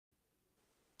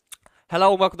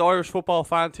Hello and welcome to Irish Football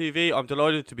Fan TV. I'm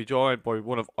delighted to be joined by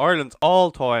one of Ireland's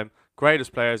all-time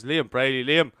greatest players, Liam Brady.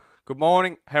 Liam, good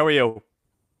morning. How are you?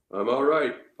 I'm all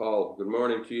right, Paul. Good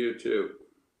morning to you too.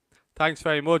 Thanks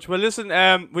very much. Well, listen,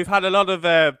 we've had a lot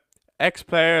of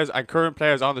ex-players and current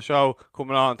players on the show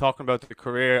coming on and talking about their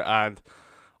career, and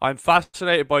I'm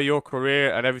fascinated by your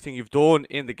career and everything you've done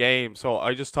in the game. So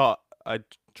I just thought I'd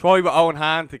try my own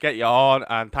hand to get you on,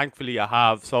 and thankfully you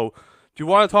have. So do you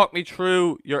want to talk me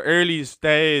through your earliest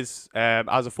days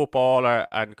as a footballer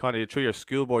and kind of through your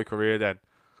schoolboy career then?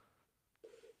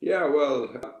 Yeah, well,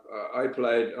 I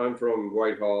played. I'm from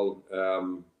Whitehall,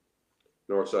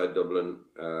 Northside Dublin.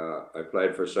 I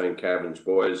played for St. Kevin's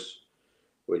Boys,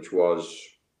 which was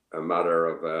a matter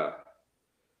of a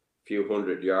few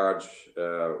hundred yards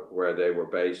where they were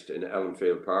based in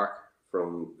Ellenfield Park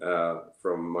from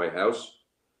my house,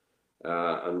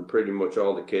 and pretty much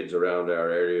all the kids around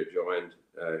our area joined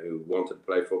who wanted to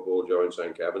play football joined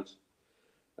St. Kevin's.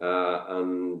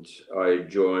 And I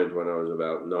joined when I was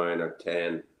about 9 or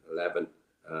 10, 11.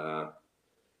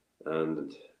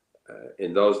 And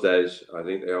in those days, I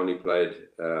think they only played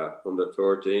under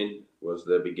 13 was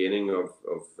the beginning of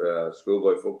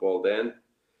schoolboy football then.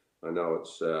 I know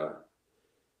it's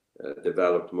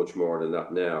developed much more than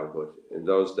that now, but in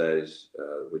those days,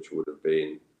 which would have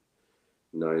been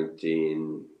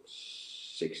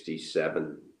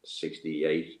 1967,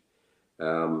 68,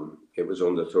 it was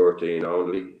under 13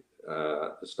 only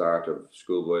at the start of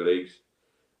schoolboy leagues.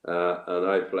 And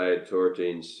I played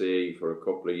 13C for a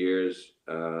couple of years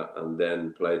and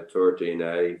then played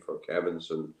 13A for Kevin's.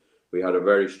 And we had a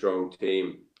very strong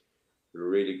team, a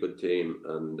really good team.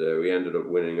 And we ended up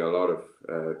winning a lot of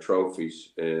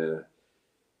trophies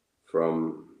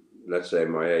from, let's say,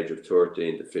 my age of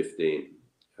 13 to 15.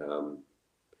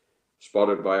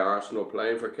 Spotted by Arsenal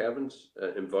playing for Kevin's,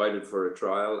 invited for a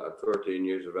trial at 13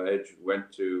 years of age,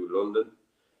 went to London,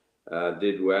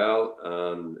 did well,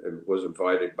 and was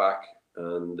invited back,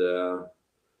 and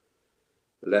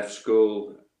left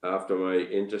school after my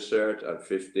intercert at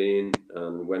 15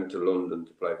 and went to London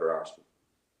to play for Arsenal.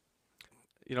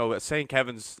 You know, at St.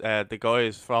 Kevin's, the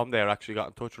guys from there actually got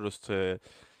in touch with us to,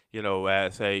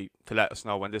 say to let us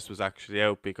know when this was actually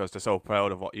out because they're so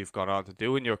proud of what you've gone on to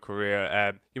do in your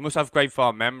career. You must have great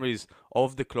fond memories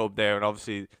of the club there, and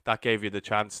obviously that gave you the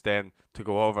chance then to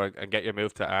go over and get your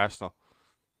move to Arsenal.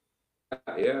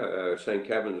 Yeah, St.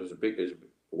 Kevin's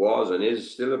was and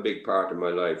is still a big part of my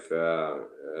life. They're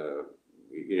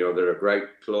a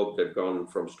great club. They've gone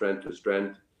from strength to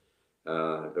strength.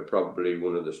 They're probably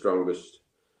one of the strongest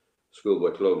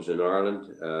schoolboy clubs in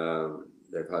Ireland.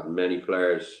 They've had many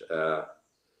players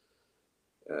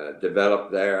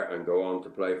develop there and go on to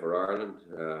play for Ireland.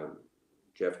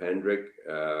 Jeff Hendrick,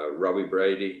 Robbie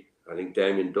Brady. I think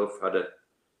Damien Duff had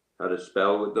a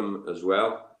spell with them as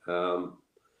well.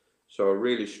 So a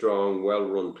really strong,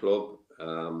 well-run club.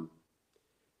 I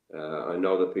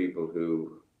know the people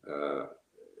who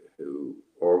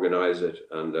organise it,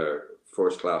 and they're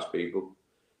first-class people.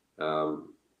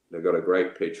 They've got a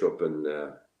great pitch up in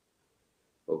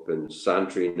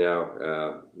Santry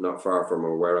now, not far from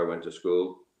where I went to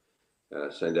school,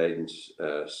 St. Aidan's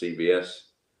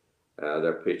CBS.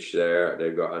 Their pitch there.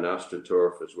 They've got an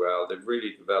AstroTurf as well. They've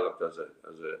really developed as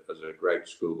a great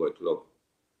schoolboy club.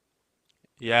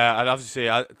 Yeah, and obviously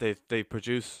they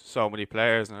produce so many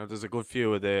players, and there's a good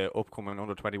few of the upcoming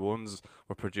under 21s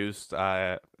were produced.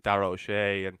 Darragh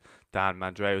O'Shea and Dan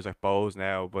Mandre, who's at Bowes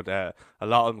now, but a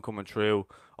lot of them coming through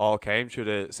all came through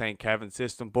the St. Kevin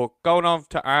system. But going on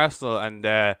to Arsenal, and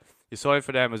you signed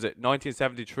for them, was it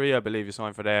 1973? I believe you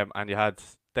signed for them, and you had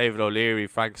David O'Leary,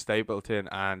 Frank Stapleton,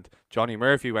 and Johnny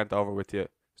Murphy went over with you.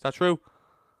 Is that true?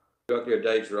 Got your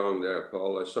dates wrong there,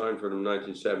 Paul. I signed for them in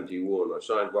 1971. I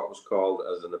signed what was called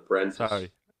as an apprentice.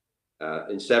 Sorry.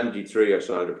 In 73, I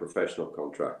signed a professional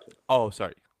contract. Oh,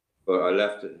 sorry. But I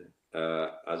left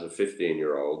as a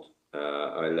 15-year-old.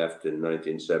 I left in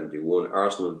 1971.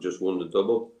 Arsenal just won the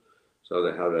double, so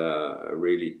they had a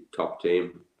really top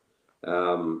team.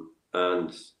 And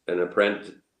an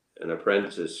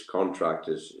apprentice contract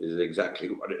is exactly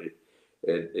what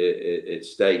it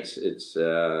states. It's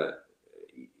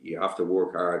you have to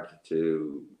work hard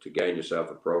to gain yourself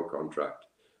a pro contract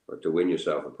or to win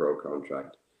yourself a pro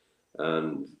contract,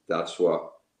 and that's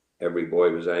what every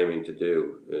boy was aiming to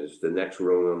do. Is the next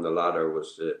rung on the ladder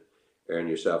was to earn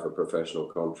yourself a professional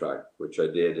contract, which I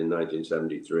did in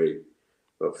 1973.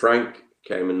 But Frank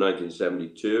came in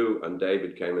 1972 and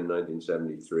David came in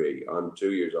 1973. I'm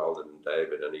 2 years older than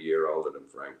David and a year older than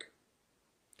Frank.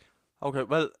 Okay,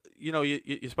 well,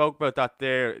 you spoke about that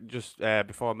there just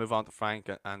before I move on to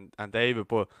Frank and David,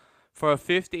 but for a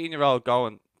 15-year-old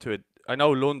going to I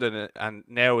know London, and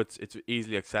now it's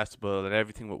easily accessible and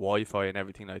everything with Wi-Fi and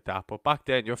everything like that. But back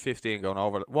then, you're 15 going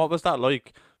over. What was that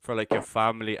like for like your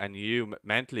family and you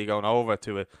mentally going over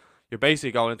to it? You're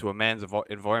basically going into a men's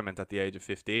environment at the age of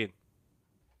 15.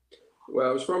 Well,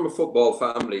 I was from a football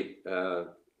family.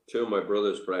 Two of my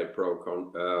brothers played pro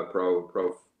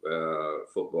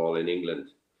football in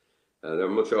England. They're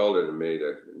much older than me.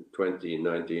 They're 20 and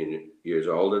 19 years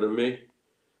older than me.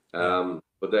 Yeah,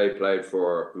 But they played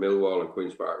for Millwall and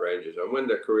Queen's Park Rangers. And when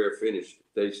their career finished,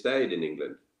 they stayed in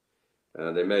England.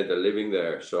 They made their living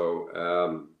there. So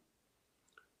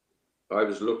I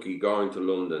was lucky going to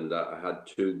London that I had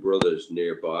two brothers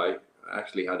nearby. I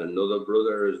actually had another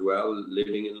brother as well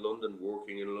living in London,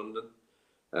 working in London.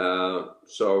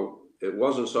 So it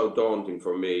wasn't so daunting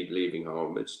for me leaving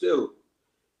home. It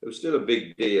was still a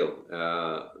big deal,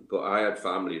 but I had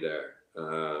family there.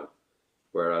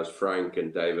 Whereas Frank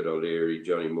and David O'Leary,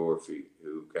 Johnny Murphy,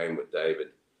 who came with David,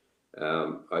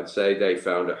 I'd say they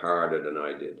found it harder than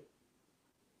I did.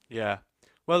 yeah.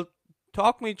 Well,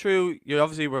 talk me through. You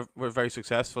obviously were very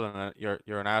successful, and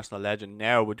you're an Arsenal legend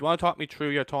now. Would you want to talk me through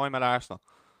your time at Arsenal?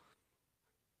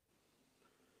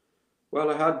 Well,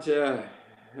 I had so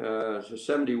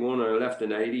 71. I left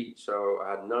in 80, so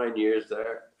I had 9 years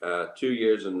there. 2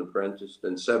 years as an apprentice,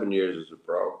 then 7 years as a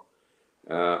pro.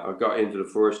 I got into the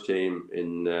first team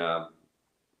in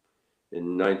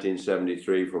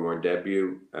 1973 for my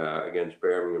debut against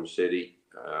Birmingham City.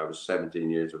 I was 17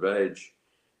 years of age.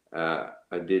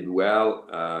 I did well.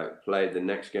 Played the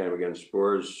next game against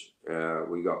Spurs.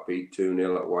 We got beat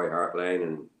 2-0 at White Hart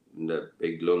Lane in the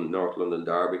big North London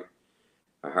derby.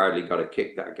 I hardly got a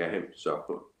kick that game,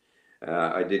 so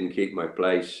I didn't keep my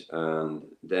place. And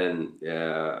then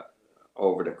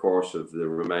over the course of the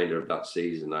remainder of that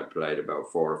season, I played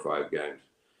about 4 or 5 games.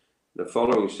 The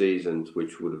following seasons,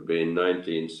 which would have been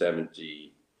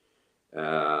 1970,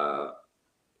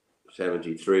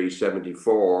 73,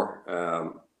 74,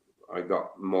 I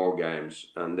got more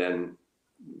games and then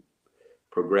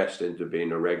progressed into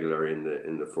being a regular in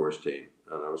the first team.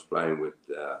 And I was playing with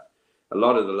a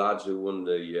lot of the lads who won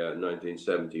the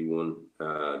 1971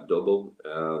 double,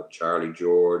 Charlie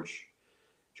George,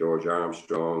 George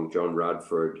Armstrong, John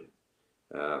Radford,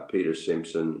 Peter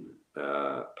Simpson,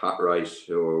 Pat Rice,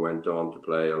 who went on to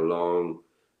play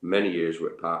many years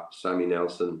with Pat, Sammy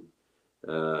Nelson,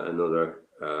 another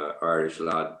Irish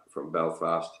lad from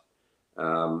Belfast.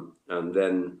 And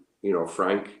then,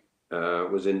 Frank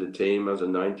was in the team as a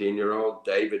 19-year-old.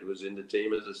 David was in the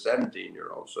team as a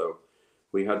 17-year-old. So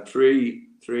we had three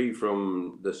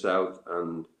from the south,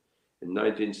 and in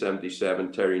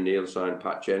 1977, Terry Neal signed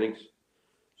Pat Jennings.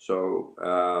 So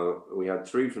we had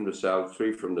 3 from the south,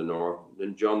 3 from the north.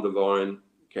 Then John Devine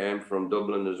came from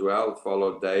Dublin as well,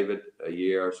 followed David a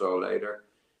year or so later.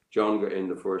 John got in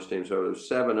the first team. So there was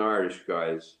 7 Irish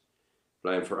guys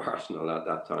playing for Arsenal at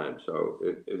that time. So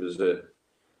it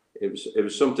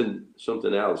was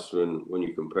something else when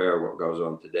you compare what goes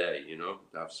on today, to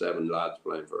have 7 lads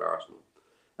playing for Arsenal.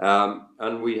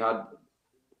 And we had,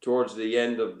 towards the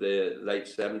end of the late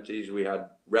 70s, we had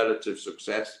relative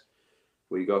success.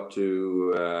 We got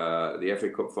to the FA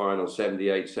Cup final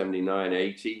 78, 79,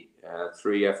 80.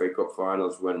 3 FA Cup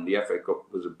finals when the FA Cup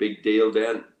was a big deal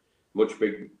then, much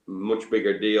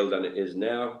bigger deal than it is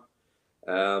now.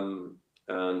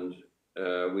 And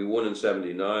we won in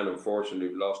 79. Unfortunately,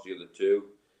 we lost the other 2.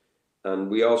 And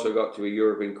we also got to a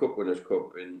European Cup Winners'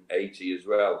 Cup in 80 as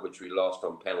well, which we lost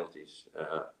on penalties.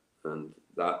 And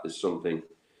that is something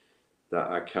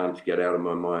that I can't get out of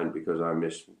my mind because I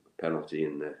missed penalty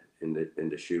in the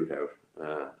shootout,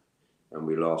 and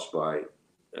we lost by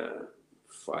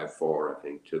 5-4, I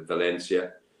think, to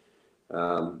Valencia.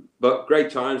 But great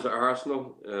times at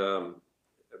Arsenal,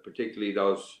 particularly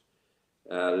those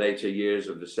later years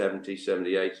of the 70,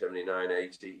 78, 79,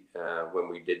 80, when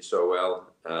we did so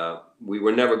well. We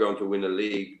were never going to win a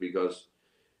league because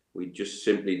we just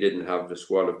simply didn't have the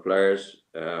squad of players,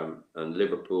 and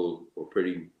Liverpool were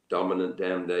pretty dominant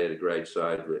then. They had a great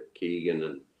side with Keegan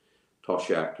and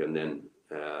Toshak, and then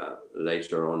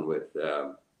later on with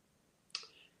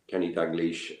Kenny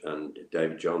Dalglish and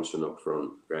David Johnson up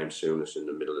front, Graham Souness in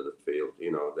the middle of the field.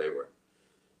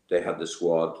 They had the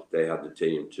squad, they had the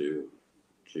team to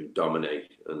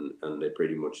dominate, and they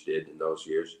pretty much did in those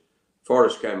years.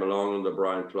 Forrest came along under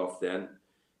Brian Clough then.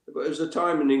 But it was a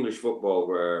time in English football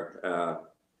where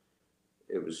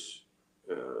it was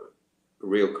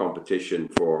real competition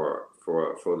for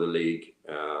the league.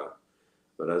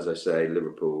 But as I say,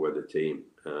 Liverpool were the team.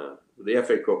 The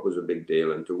FA Cup was a big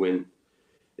deal, and to win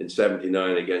in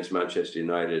 79 against Manchester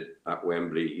United at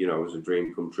Wembley, was a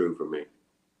dream come true for me.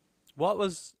 What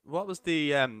was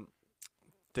the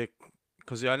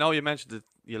because I know you mentioned that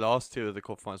you lost two of the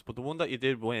cup finals, but the one that you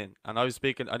did win, and I was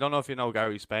speaking. I don't know if you know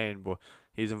Gary Spain, but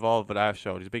he's involved with our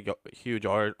show. He's a big, huge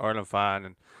Ireland fan,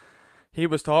 and he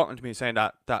was talking to me saying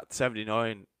that that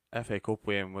 '79 FA Cup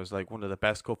win was like one of the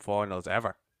best cup finals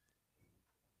ever.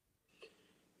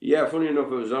 Yeah, funny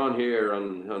enough, it was on here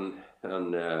on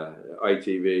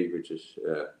ITV, which is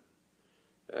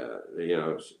you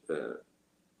know,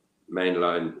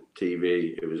 mainline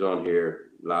TV. It was on here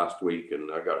last week,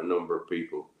 and I got a number of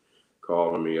people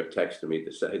calling me or texting me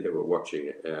to say they were watching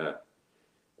it.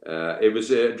 It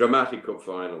was a dramatic cup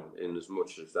final in as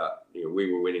much as that, you know,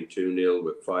 we were winning 2-0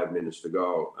 with 5 minutes to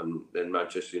go, and then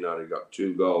Manchester United got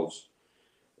 2 goals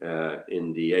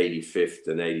in the 85th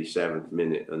and 87th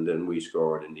minute, and then we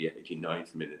scored in the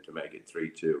 89th minute to make it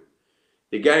 3-2.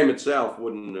 The game itself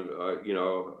wouldn't have, you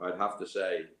know, I'd have to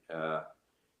say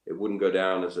it wouldn't go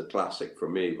down as a classic for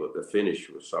me, but the finish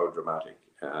was so dramatic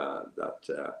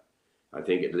that I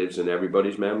think it lives in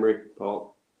everybody's memory,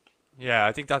 Paul. Yeah,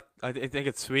 I think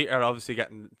it's sweeter, obviously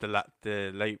getting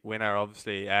the late winner,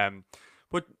 obviously.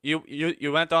 But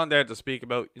you went on there to speak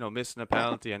about, you know, missing a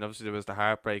penalty, and obviously there was the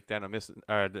heartbreak then of missing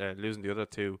or losing the other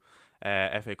two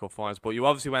FA Cup finals. But you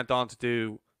obviously went on to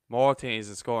do more things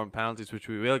and scoring penalties, which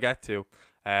we will get to.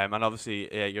 And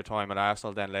obviously your time at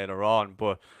Arsenal then later on.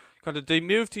 But kind of they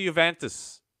moved to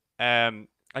Juventus, and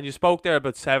you spoke there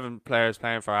about 7 players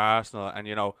playing for Arsenal, and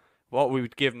you know what we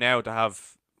would give now to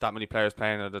have that many players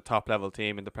playing at the top level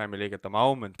team in the Premier League at the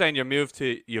moment. Then you moved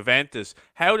to Juventus.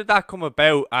 How did that come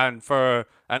about? And for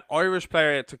an Irish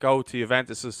player to go to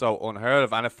Juventus is so unheard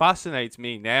of, and it fascinates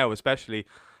me now, especially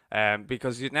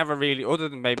because you'd never really, other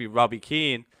than maybe Robbie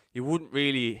Keane, you wouldn't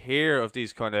really hear of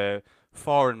these kind of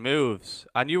foreign moves.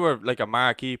 And you were like a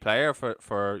marquee player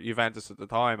for Juventus at the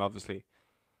time, obviously.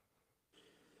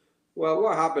 Well,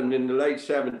 what happened in the late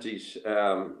 70s?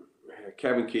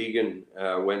 Kevin Keegan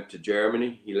went to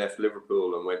Germany. He left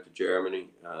Liverpool and went to Germany,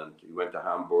 and he went to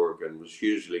Hamburg and was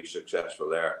hugely successful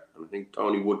there. And I think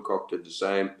Tony Woodcock did the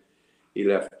same. He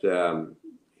left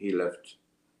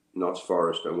Notts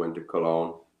Forest and went to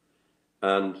Cologne.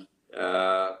 And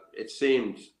it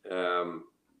seemed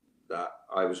that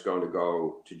I was going to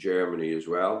go to Germany as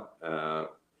well.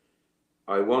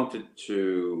 I wanted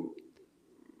to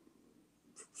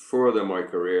further my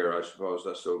career, I suppose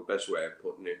that's the best way of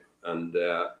putting it, and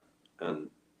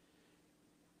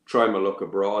try my luck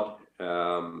abroad.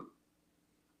 I'd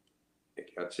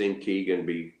seen Keegan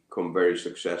become very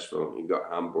successful. He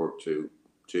got Hamburg to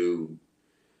 2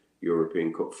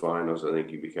 European Cup finals. I think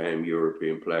he became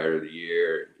European Player of the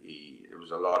Year. There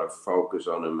was a lot of focus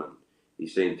on him, and he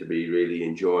seemed to be really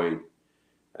enjoying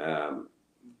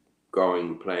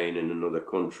playing in another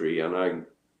country, and I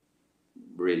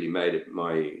really made it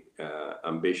my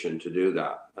ambition to do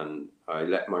that. And I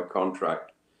let my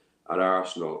contract at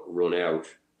Arsenal run out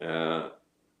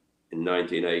in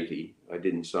 1980. I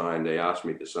didn't sign. They asked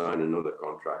me to sign another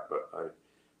contract, but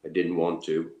I didn't want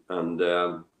to. And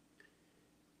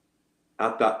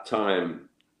at that time,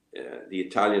 the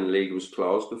Italian league was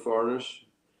closed to foreigners.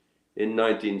 In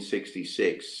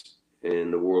 1966,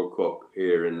 in the World Cup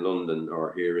here in London,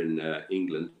 or here in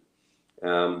England,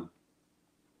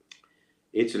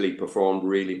 Italy performed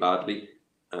really badly,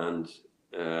 and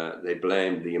they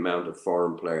blamed the amount of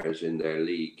foreign players in their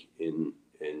league in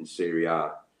Serie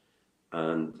A,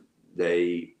 and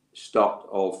they stopped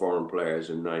all foreign players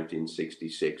in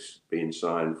 1966 being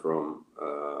signed from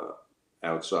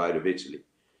outside of Italy.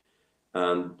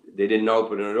 And they didn't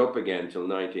open it up again until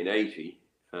 1980,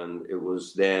 and it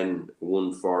was then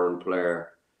 1 foreign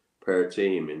player per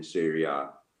team in Serie A.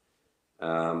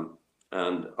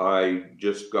 And I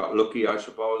just got lucky, I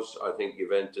suppose. I think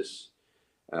Juventus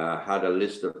had a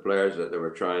list of players that they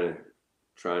were trying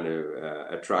to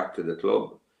attract to the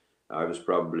club. I was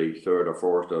probably 3rd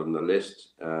or 4th on the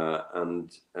list,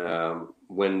 and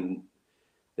when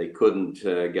they couldn't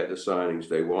get the signings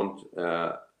they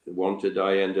wanted,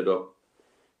 I ended up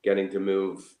getting to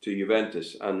move to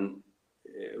Juventus. And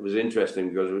it was interesting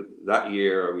because that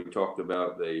year we talked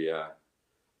about the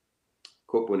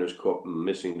Cup Winners' Cup and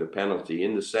missing the penalty.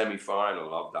 In the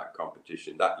semi-final of that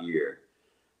competition that year,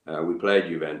 we played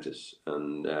Juventus,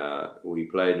 and we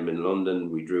played them in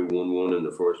London. We drew 1-1 in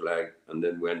the first leg, and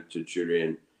then went to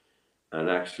Turin and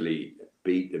actually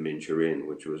beat them in Turin,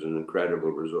 which was an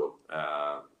incredible result.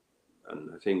 And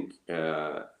I think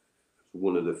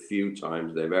one of the few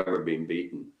times they've ever been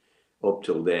beaten up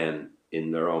till then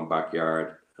in their own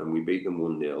backyard, and we beat them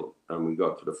 1-0, and we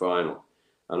got to the final.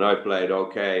 And I played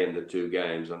okay in the 2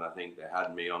 games, and I think they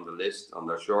had me on the list, on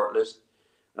their short list,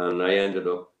 and I ended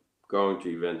up going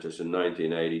to Juventus in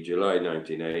 1980, July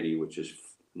 1980, which is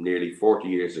nearly 40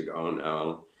 years ago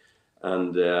now.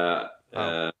 And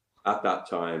Wow. at that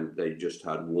time, they just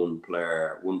had one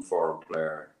player, one foreign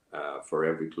player for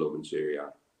every club in Serie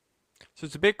A. So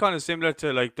it's a bit kind of similar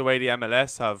to like the way the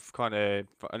MLS have kind of.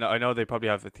 I know they probably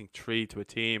have, I think, three to a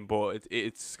team, but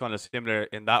it's kind of similar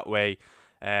in that way.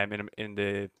 In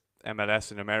the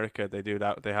MLS in America, they do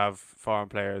that. They have foreign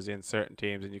players in certain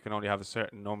teams, and you can only have a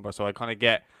certain number. So I kind of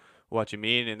get what you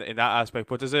mean in that aspect.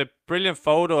 But there's a brilliant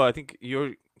photo. I think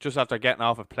you're just after getting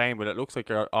off a plane, but it looks like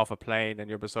you're off a plane and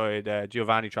you're beside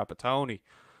Giovanni Trapattoni.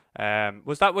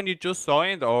 Was that when you just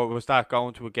signed, or was that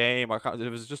going to a game? I can't, it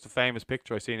was just a famous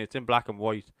picture I seen. It's in black and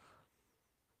white.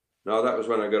 No, that was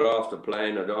when I got off the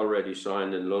plane. I'd already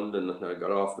signed in London, and I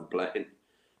got off the plane,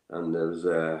 and there was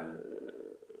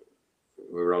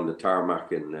we were on the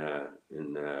tarmac in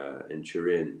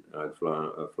Turin. I'd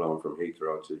flown from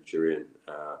Heathrow to Turin,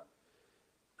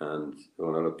 and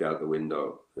when I looked out the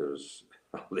window, there was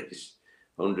all these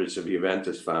hundreds of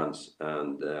Juventus fans,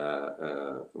 and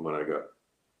when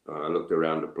I looked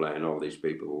around the plane, all these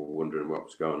people were wondering what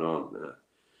was going on.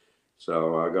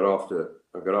 So I got off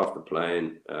the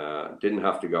plane. Didn't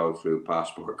have to go through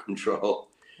passport control.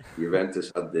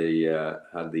 Juventus had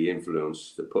the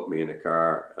influence to put me in a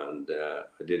car, and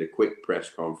I did a quick press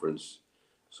conference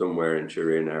somewhere in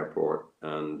Turin airport,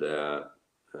 and I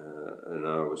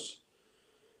was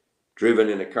driven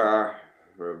in a car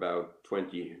for about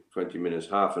 20 minutes,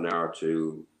 half an hour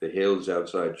to the hills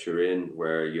outside Turin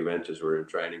where Juventus were in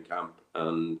training camp,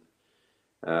 and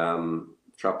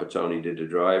Trapattoni did the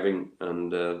driving,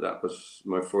 and that was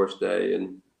my first day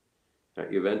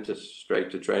at Juventus,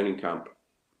 straight to training camp.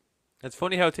 It's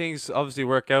funny how things obviously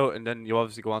work out, and then you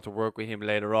obviously go on to work with him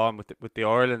later on with the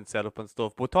Ireland setup and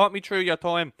stuff. But talk me through your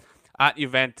time at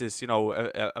Juventus. You know,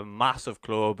 a massive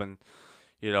club, and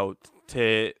you know,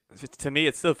 to me,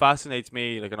 it still fascinates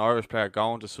me, like an Irish player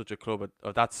going to such a club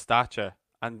of that stature,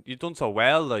 and you've done so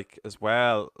well, like as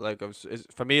well. Like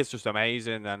for me, it's just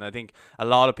amazing, and I think a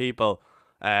lot of people,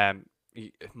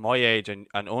 my age and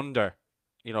under,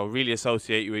 you know, really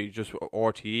associate you with just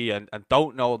RTE and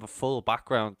don't know the full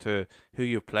background to who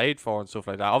you played for and stuff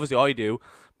like that. Obviously, I do,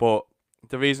 but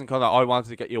the reason kind of I wanted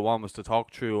to get you on was to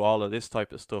talk through all of this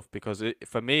type of stuff because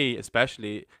for me,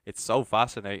 especially, it's so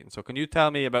fascinating. So, can you tell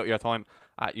me about your time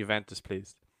at Juventus,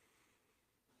 please?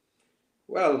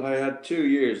 Well, I had 2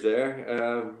 years there.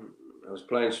 I was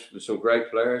playing with some great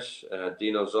players.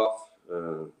 Dino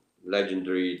Zoff,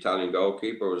 legendary Italian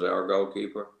goalkeeper, was our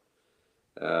goalkeeper.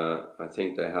 I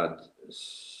think they had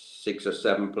 6 or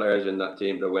 7 players in that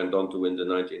team that went on to win the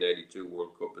 1982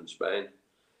 World Cup in Spain.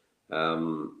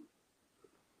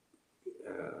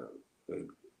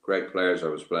 Great players I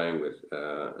was playing with,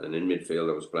 and in midfield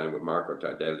I was playing with Marco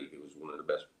Tardelli, who was one of the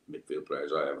best midfield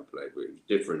players I ever played with. He was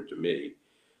different to me.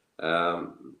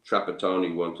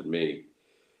 Trapattoni wanted me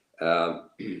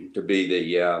to be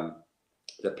the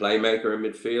playmaker in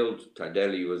midfield.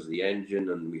 Tardelli was the engine,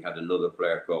 and we had another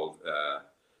player called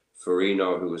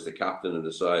Farino, who was the captain of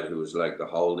the side, who was like the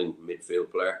holding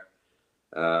midfield player.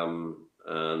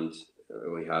 And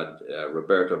we had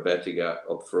Roberto Bettiga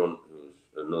up front, who's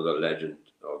another legend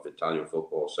of Italian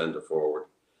football, centre forward,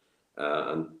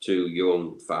 and 2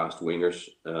 young, fast wingers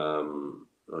on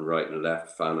right and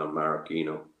left, Fana and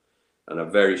Marocchino, and a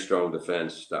very strong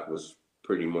defence that was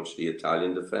pretty much the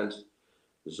Italian defence.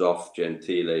 Zoff,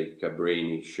 Gentile,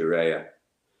 Cabrini, Scirea,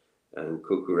 and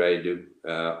Cucuredu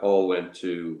all went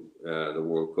to the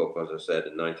World Cup, as I said,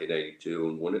 in 1982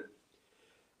 and won it.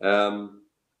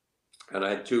 And I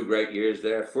had 2 great years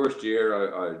there. First year,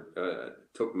 I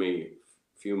took me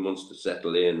a few months to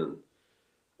settle in, and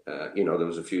you know, there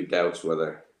was a few doubts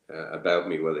about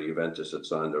me, whether Juventus had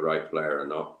signed the right player or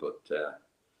not. But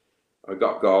I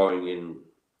got going in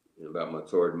about my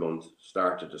 3rd month.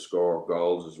 Started to score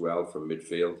goals as well from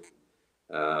midfield.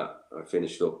 I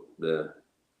finished up the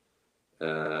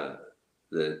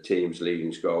team's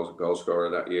leading goal scorer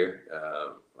that year.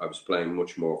 I was playing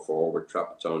much more forward.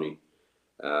 Trapattoni,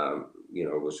 you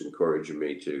know, was encouraging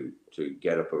me to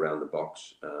get up around the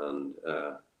box, and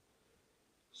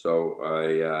so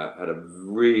I had a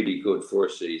really good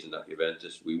first season at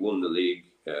Juventus. We won the league.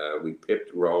 We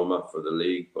pipped Roma for the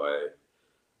league by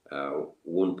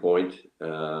 1 point,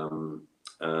 and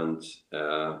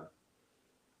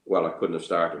well, I couldn't have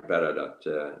started better. That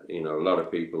you know, a lot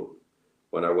of people,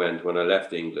 when I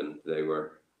left England, they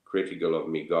were critical of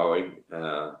me going,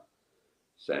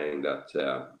 saying that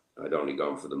I'd only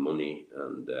gone for the money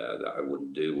and that I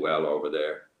wouldn't do well over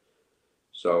there.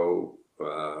 So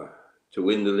to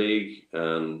win the league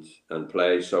and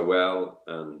play so well,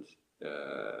 and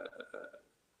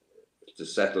to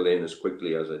settle in as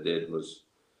quickly as I did, was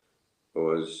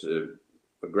was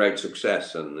a great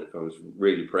success, and I was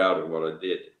really proud of what I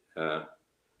did.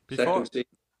 Before Second season,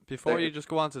 before you second. just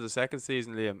go on to the second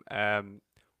season, Liam,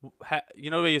 you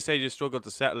know where you say you struggled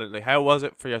to settle it. Like, how was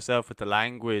it for yourself with the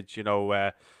language? You know,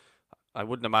 I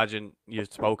wouldn't imagine you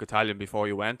spoke Italian before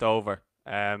you went over.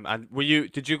 And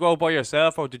did you go by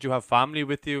yourself, or did you have family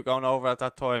with you going over at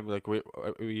that time? Like, were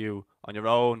you on your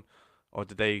own, or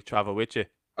did they travel with you?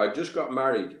 I just got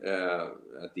married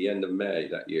at the end of May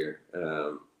that year,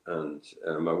 and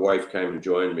my wife came and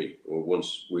joined me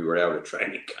once we were out of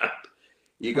training camp.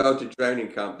 You go to training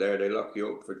camp there, they lock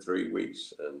you up for 3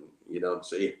 weeks, and you don't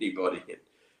see anybody.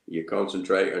 You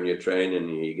concentrate on your training,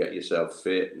 and you get yourself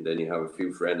fit, and then you have a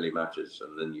few friendly matches,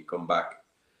 and then you come back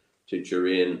to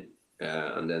Turin,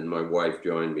 and then my wife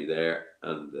joined me there,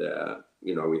 and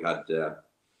we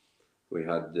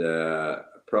had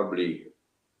probably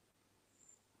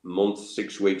month,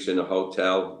 6 weeks in a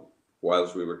hotel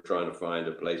whilst we were trying to find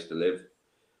a place to live,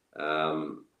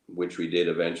 which we did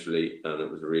eventually, and it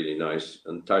was really nice.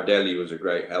 And Tardelli was a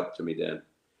great help to me then,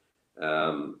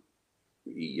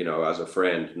 as a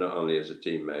friend, not only as a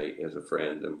teammate, as a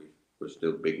friend, and we're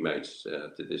still big mates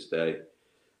to this day.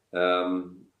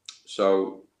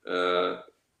 So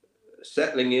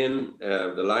settling in,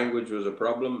 the language was a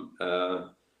problem.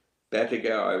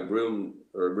 Bettiga, I roomed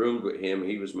with him.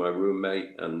 He was my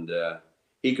roommate, and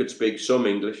he could speak some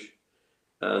English,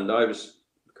 and I was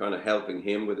kind of helping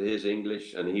him with his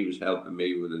English, and he was helping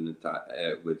me with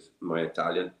my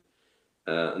Italian.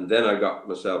 And then I got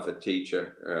myself a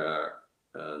teacher,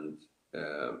 and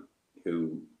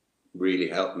who really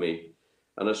helped me.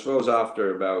 And I suppose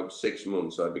after about 6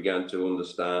 months, I began to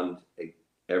understand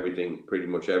pretty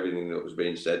much everything that was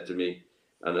being said to me.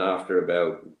 And after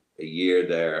about a year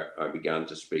there, I began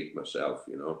to speak myself,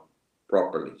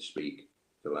 properly speak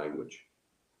the language.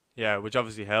 Yeah, which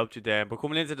obviously helped you then. But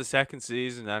coming into the second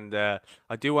season, and I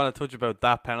do want to touch about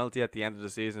that penalty at the end of the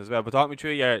season as well. But talk me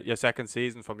through your second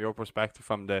season from your perspective,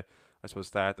 from the, I suppose,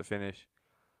 start to finish.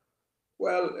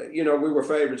 Well, we were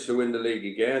favourites to win the league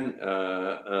again,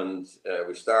 and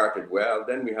we started well.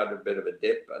 Then we had a bit of a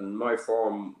dip, and my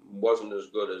form wasn't as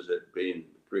good as it had been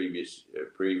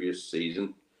previous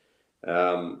season.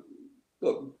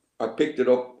 But I picked it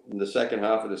up in the second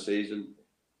half of the season,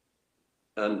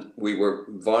 and we were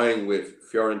vying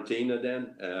with Fiorentina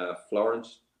then,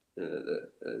 Florence,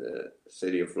 the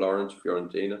city of Florence,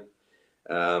 Fiorentina,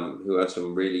 who had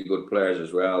some really good players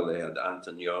as well. They had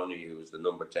Antonioni, who was the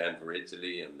number 10 for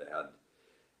Italy, and they had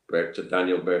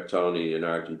Daniel Bertoni, an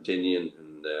Argentinian,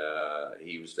 and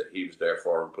he was their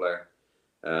foreign player.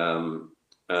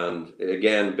 And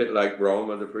again, a bit like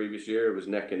Roma the previous year, it was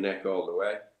neck and neck all the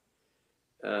way.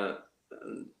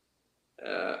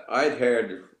 I'd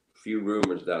heard a few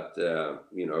rumors that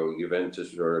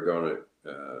Juventus were going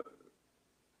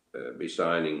to be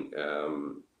signing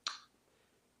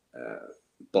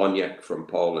Boniek from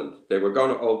Poland. They were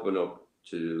going to open up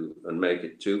and make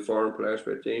it 2 foreign players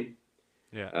per team.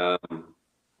 Yeah.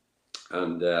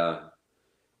 And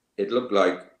it looked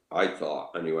like, I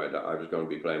thought anyway, that I was going to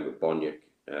be playing with Boniek.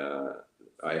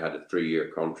 I had a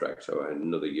 3-year contract, so I had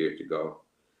another year to go.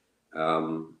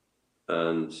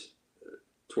 And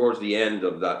towards the end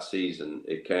of that season,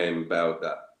 it came about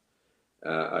that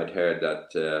I'd heard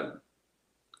that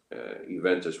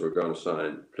Juventus were going to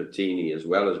sign Platini as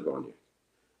well as Boniek.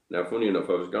 Now, funny enough,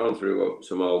 I was going through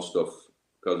some old stuff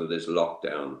because of this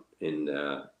lockdown in,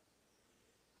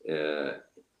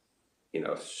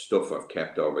 stuff I've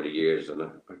kept over the years, and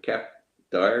I kept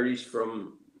diaries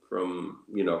from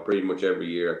pretty much every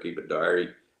year. I keep a diary.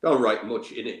 Don't write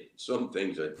much in it. Some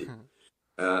things I did.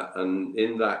 And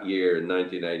in that year, in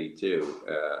 1982,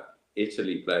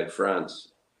 Italy played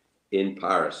France in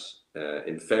Paris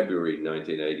in February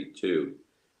 1982,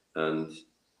 and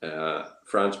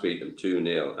France beat them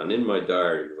 2-0. And in my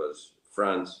diary was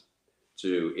France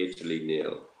 2, Italy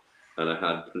 0, and I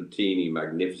had Platini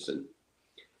magnificent,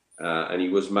 and he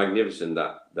was magnificent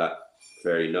that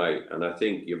very night. And I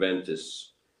think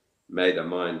Juventus made their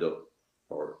mind up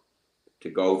to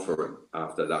go for him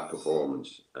after that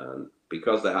performance, and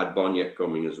because they had Boniek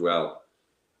coming as well,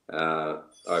 I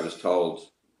was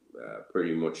told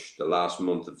pretty much the last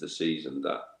month of the season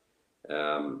that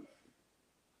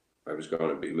I was going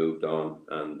to be moved on,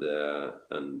 and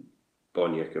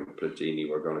Boniek and Platini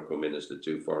were going to come in as the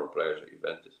 2 foreign players at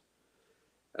Juventus.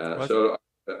 So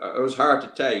it was hard to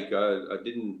take. I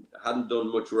hadn't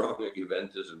done much wrong at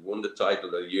Juventus. I won the title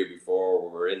the year before.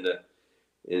 We were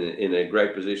in a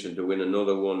great position to win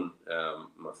another one.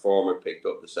 My former picked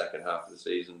up the second half of the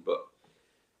season, but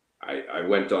I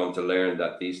went on to learn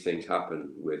that these things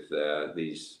happen with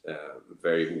these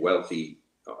very wealthy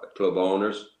club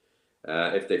owners.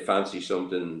 If they fancy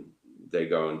something, they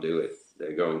go and do it.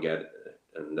 They go and get it,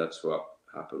 and that's what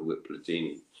happened with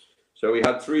Platini. So we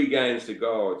had 3 or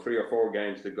 4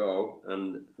 games to go,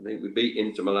 and I think we beat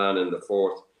Inter Milan in the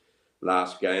fourth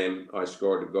last game. I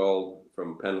scored a goal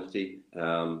from penalty.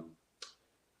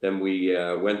 Then we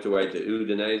went away to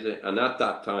Udinese, and at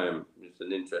that time, it's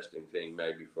an interesting thing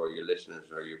maybe for your listeners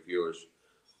or your viewers,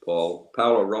 Paul.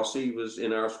 Paolo Rossi was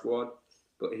in our squad,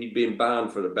 but he'd been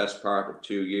banned for the best part of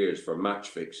 2 years for match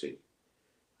fixing.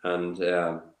 And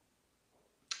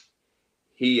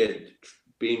he had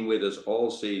been with us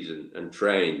all season and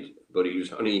trained, but he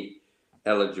was only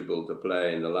eligible to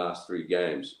play in the last 3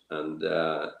 games. And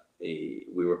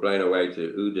we were playing away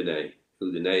to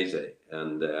Udinese,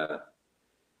 and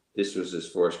this was his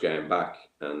first game back,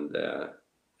 and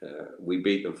we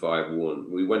beat them 5-1.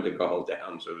 We went a goal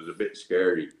down, so it was a bit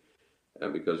scary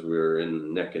because we were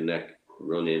in neck and neck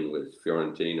run in with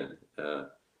Fiorentina.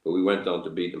 But we went on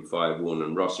to beat them 5-1,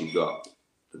 and Rossi got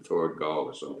the 3rd goal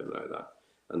or something like that.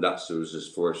 And that was his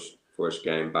first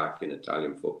game back in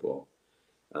Italian football.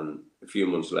 And a few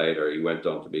months later, he went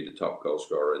on to be the top goal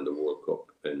scorer in the World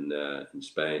Cup in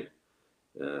Spain,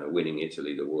 winning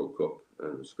Italy the World Cup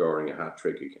and scoring a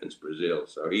hat-trick against Brazil.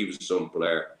 So he was some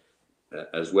player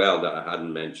as well that I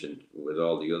hadn't mentioned with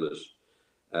all the others.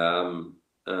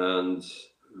 And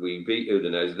we beat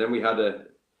Udinese. Then we had a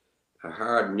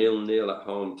hard 0-0 at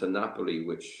home to Napoli,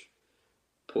 which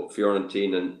put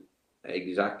Fiorentina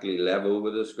exactly level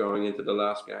with us going into the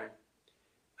last game.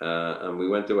 And we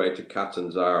went away to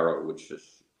Catanzaro, which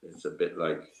it's a bit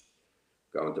like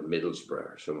going to Middlesbrough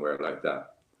or somewhere like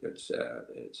that. It's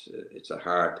a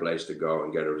hard place to go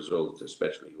and get a result,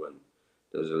 especially when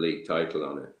there's a league title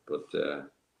on it. But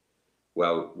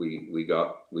well, we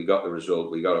got the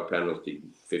result. We got a penalty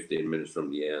 15 minutes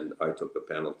from the end. I took the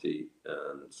penalty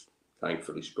and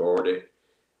thankfully scored it.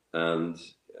 And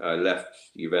I left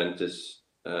Juventus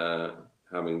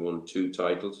having won 2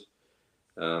 titles.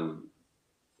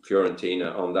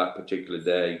 Fiorentina on that particular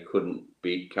day couldn't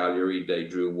beat Cagliari. They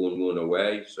drew 1-1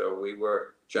 away, so we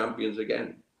were champions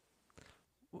again.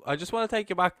 I just want to take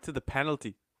you back to the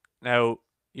penalty. Now,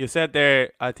 you said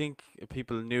there, I think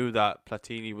people knew that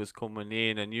Platini was coming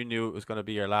in, and you knew it was going to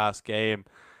be your last game.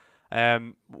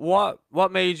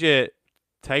 What made you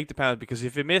take the penalty? Because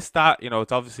if you missed that,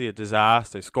 it's obviously a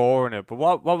disaster scoring it. But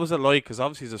what was it like? Because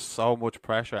obviously there's so much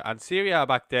pressure, and Syria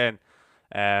back then,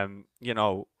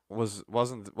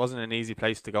 wasn't an easy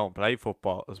place to go and play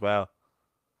football as well.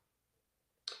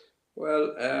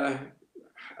 Well,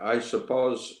 I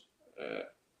suppose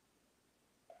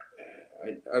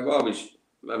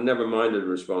I've never minded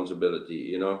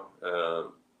responsibility, and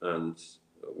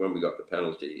when we got the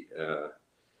penalty,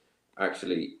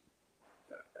 actually,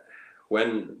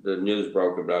 when the news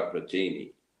broke about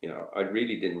Platini, I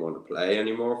really didn't want to play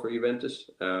anymore for Juventus.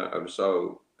 I was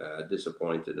so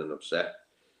disappointed and upset.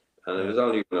 And it was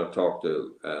only when I talked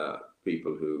to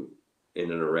people who,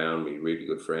 in and around me, really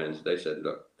good friends, they said,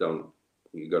 look,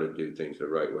 you got to do things the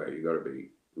right way. You got to be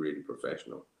really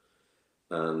professional.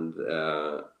 And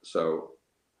so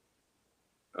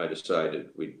I decided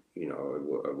I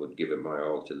would give it my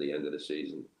all till the end of the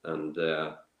season. And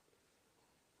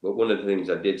but one of the things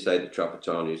I did say to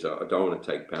Trapattoni is I don't want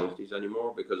to take penalties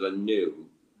anymore, because I knew,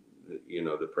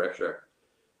 the pressure.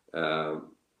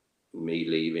 Me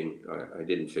leaving, I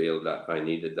didn't feel that I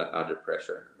needed that added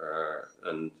pressure,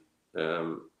 and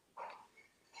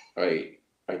I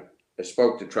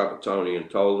spoke to Trapattoni and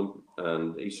told him,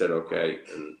 and he said okay,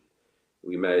 and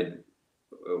we made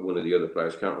one of the other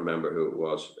players, can't remember who it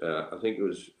was, I think it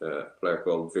was a player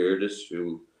called Virtus,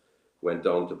 who went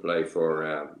on to play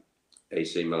for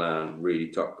AC Milan, really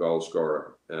top goal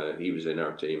scorer. He was in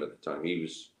our team at the time.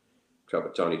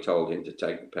 Trapattoni told him to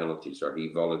take the penalties, or he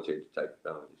volunteered to take the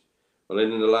penalties. Well,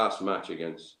 in the last match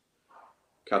against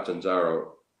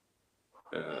Catanzaro,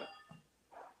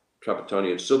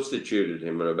 Trapattoni had substituted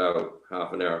him with about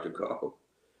half an hour to go.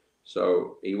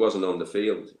 So he wasn't on the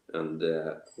field. And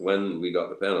when we got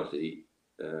the penalty,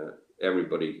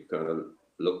 everybody kind of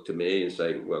looked to me and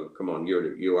said, well, come on,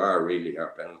 you are really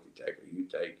our penalty taker. You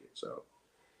take it. So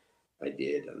I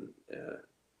did. And,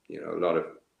 a lot of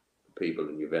people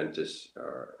in Juventus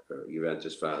or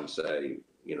Juventus fans say,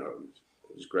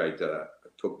 it was great that I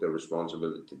took the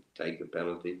responsibility to take the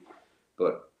penalty,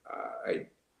 but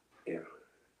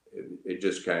it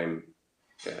just came,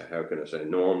 how can I say,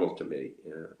 normal to me.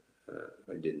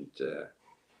 I didn't.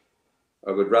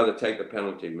 I would rather take the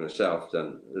penalty myself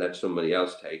than let somebody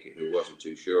else take it who wasn't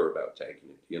too sure about taking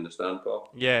it. Do you understand, Paul?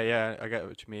 Yeah, I get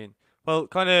what you mean. Well,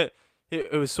 kind of,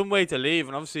 it was some way to leave,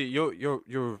 and obviously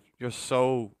you're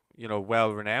so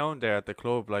well renowned there at the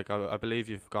club. Like I believe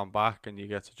you've gone back and you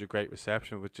get such a great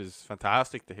reception, which is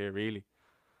fantastic to hear, really.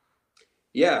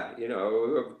 Yeah,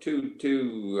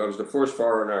 two. I was the first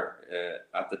foreigner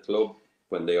at the club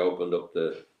when they opened up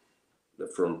the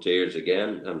frontiers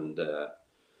again, and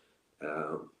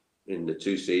in the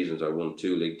 2 seasons I won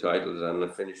 2 league titles, and I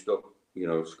finished up,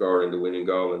 scoring the winning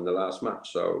goal in the last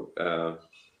match. So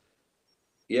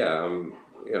yeah,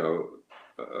 you know,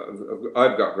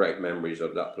 I've got great memories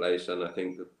of that place, and I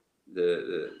think that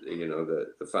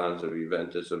the fans of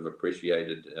Juventus have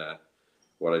appreciated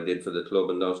what I did for the club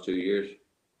in those 2 years.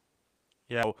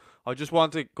 Yeah, so I just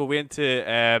want to go into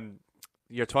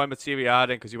your time at Serie A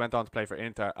then, because you went on to play for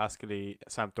Inter, Ascoli,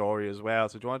 Sampdoria as well.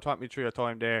 So do you want to talk me through your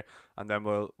time there, and then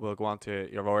we'll go on to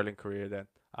your Ireland career then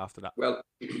after that. Well,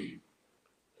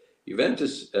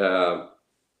 Juventus,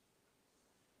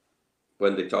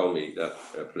 when they told me that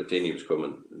Platini was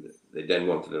coming, they then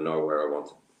wanted to know where I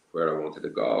wanted to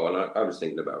go, and I was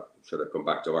thinking about, should I come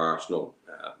back to Arsenal?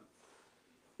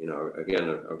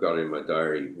 Again, I've got in my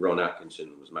diary, Ron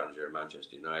Atkinson was manager of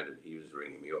Manchester United. He was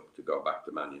ringing me up to go back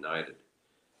to Man United.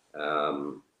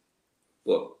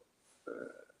 But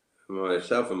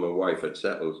myself and my wife had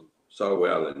settled so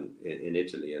well in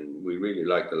Italy, and we really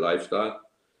liked the lifestyle.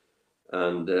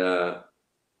 And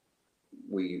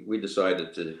we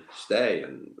decided to stay,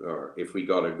 or if we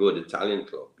got a good Italian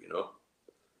club,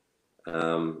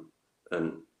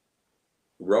 and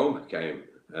Rome came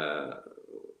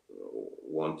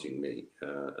wanting me,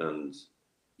 and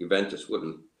Juventus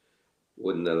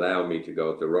wouldn't allow me to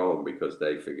go to Rome because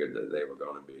they figured that they were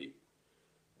going to be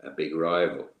a big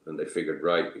rival, and they figured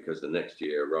right, because the next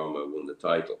year Roma won the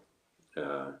title,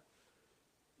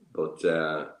 but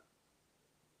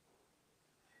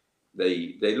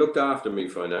they looked after me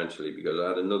financially because I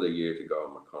had another year to go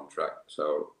on my contract.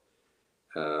 So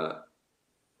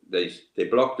they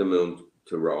blocked the move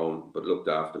to Rome, but looked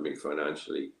after me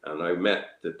financially. And I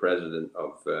met the president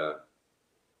of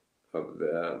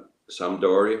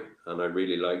Sampdoria, and I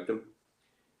really liked him.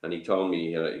 And he told me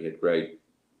he had great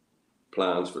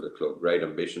plans for the club, great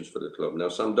ambitions for the club. Now,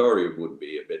 Sampdoria would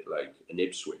be a bit like an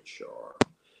Ipswich or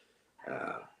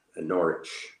a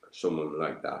Norwich, someone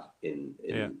like that in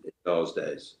those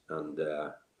days. And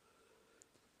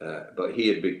but he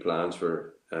had big plans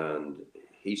and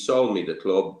he sold me the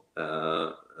club.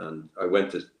 And I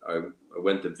went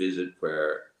to visit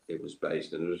where it was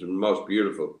based, and it was the most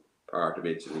beautiful part of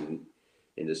Italy,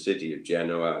 in the city of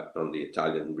Genoa on the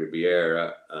Italian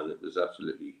Riviera, and it was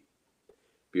absolutely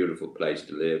beautiful place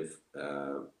to live.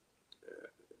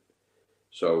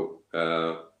 So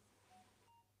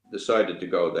decided to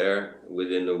go there.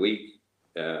 Within a week,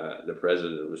 the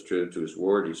president was true to his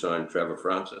word. He signed Trevor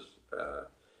Francis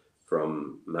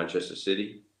from Manchester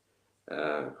City,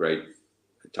 great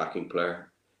attacking player.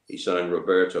 He signed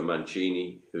Roberto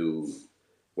Mancini, who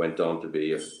went on to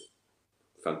be a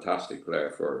fantastic player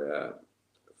for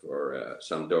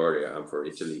Sampdoria and for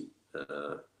Italy.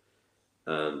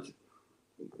 And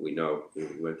we know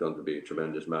he went on to be a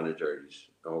tremendous manager. He's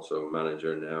also a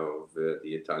manager now of the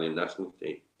Italian national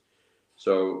team.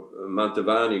 So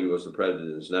Mantovani was the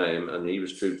president's name, and he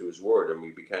was true to his word, and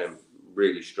we became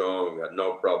really strong. We had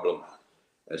no problem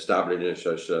establishing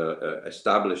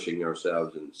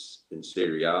ourselves in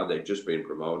Serie A. They'd just been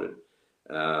promoted.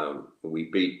 We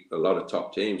beat a lot of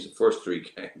top teams. The first 3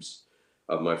 games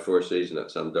of my first season at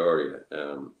Sampdoria,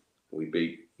 we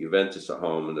beat Juventus at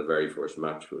home in the very first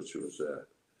match, which was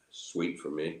sweet for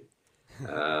me.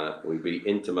 We beat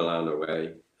Inter Milan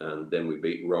away, and then we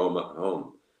beat Rome at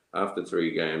home. After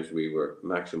 3 games, we were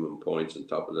maximum points on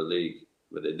top of the league,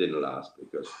 but it didn't last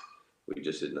because we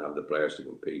just didn't have the players to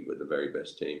compete with the very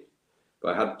best team.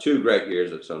 But I had 2 great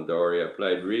years at Sampdoria. I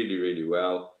played really, really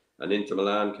well, and Inter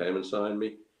Milan came and signed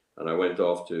me, and I went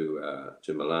off to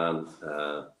Milan.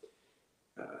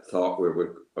 Thought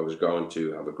I was going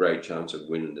to have a great chance of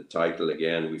winning the title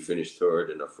again. We finished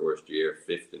 3rd in our first year,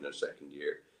 5th in our second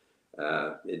year.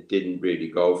 It didn't really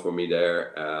go for me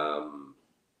there.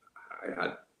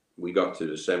 We got to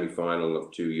the semi-final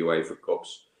of 2 UEFA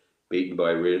Cups, beaten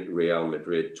by Real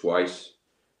Madrid twice,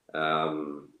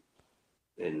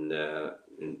 in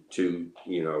 2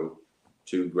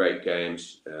 great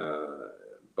games,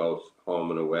 both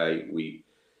home and away. We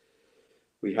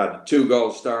had a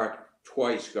 2-goal start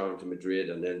twice going to Madrid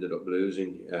and ended up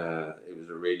losing. It was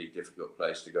a really difficult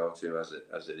place to go to, as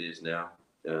it is now.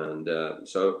 And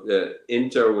so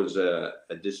Inter was a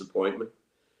disappointment.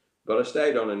 But I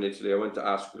stayed on in Italy. I went to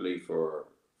Ascoli for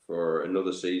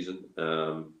another season.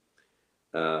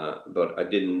 But I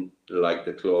didn't like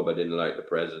the club. I didn't like the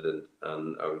president.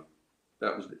 And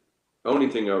that was Only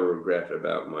thing I regret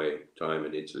about my time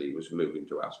in Italy was moving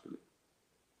to Ascoli.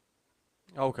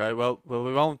 Okay, well,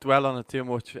 we won't dwell on it too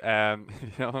much. You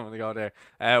don't want to go there.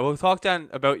 We'll talk then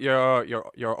about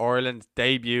your Ireland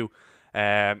debut,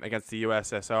 against the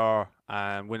USSR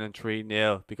and winning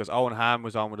 3-0 because Owen Ham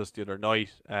was on with us the other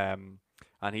night, and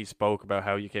he spoke about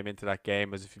how you came into that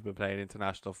game as if you've been playing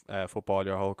international football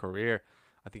your whole career.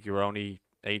 I think you were only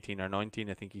 18 or 19.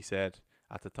 I think he said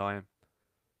at the time.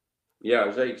 Yeah, I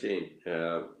was 18,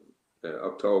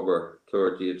 October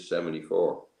 30th,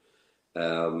 74.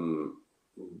 Um,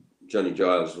 Johnny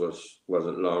Giles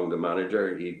wasn't long the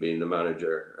manager. He'd been the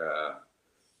manager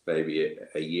maybe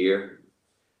a year,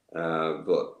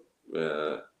 but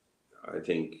I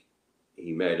think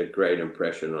he made a great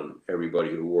impression on everybody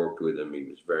who worked with him. He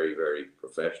was very, very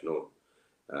professional,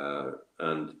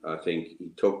 and I think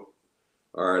he took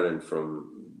Ireland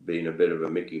from being a bit of a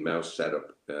Mickey Mouse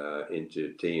setup into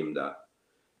a team that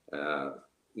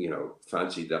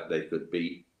fancied that they could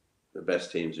beat the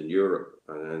best teams in Europe,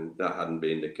 and that hadn't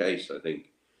been the case. I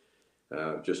think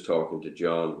just talking to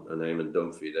John and Eamon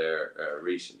Dunphy there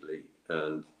recently,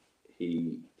 and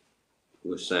he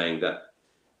was saying that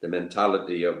the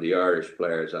mentality of the Irish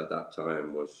players at that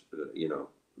time was,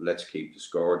 let's keep the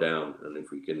score down, and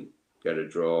if we can get a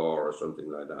draw or something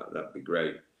like that, that'd be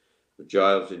great. But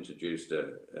Giles introduced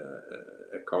a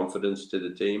confidence to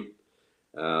the team,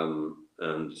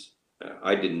 and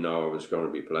I didn't know I was going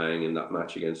to be playing in that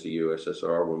match against the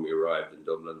USSR when we arrived in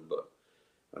Dublin, but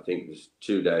I think it was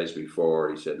 2 days before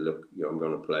he said, "Look, I'm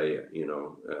going to play. You're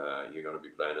going to be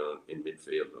playing in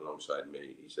midfield alongside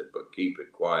me." He said, "But keep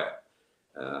it quiet.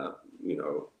 Uh, you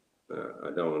know,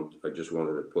 I don't. I just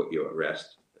wanted to put you at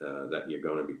rest that you're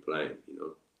going to be playing.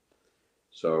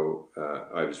 So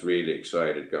I was really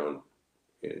excited going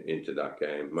into that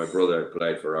game. My brother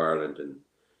played for Ireland in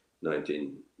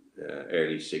 19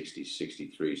 early 60s,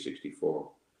 63,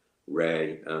 64.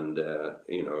 Ray, and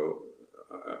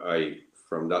I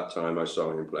from that time I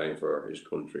saw him playing for his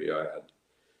country. I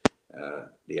had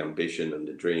the ambition and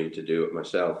the dream to do it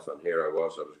myself, and here I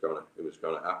was. It was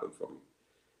going to happen for me,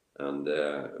 and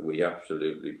we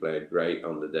absolutely played great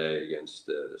on the day against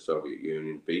the Soviet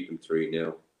Union, beat them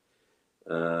 3-0.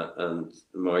 And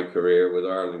my career with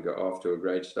Ireland got off to a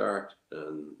great start.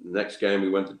 And the next game we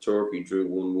went to Turkey, drew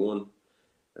 1-1.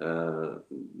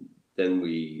 Then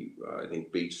I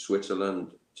think, beat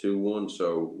Switzerland 2-1.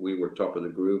 So we were top of the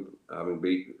group, having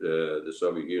beat the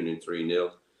Soviet Union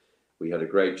 3-0. We had a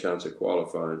great chance of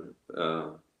qualifying.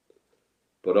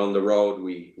 But on the road,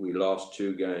 we lost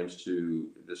 2 games to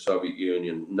the Soviet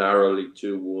Union, narrowly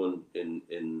 2-1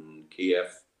 in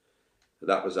Kiev.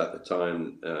 That was at the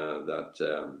time that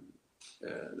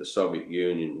the Soviet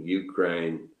Union,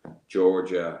 Ukraine,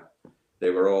 Georgia,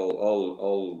 they were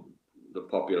all the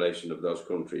population of those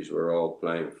countries were all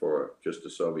playing for just the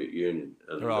Soviet Union.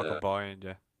 And They're all combined,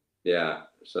 yeah. yeah,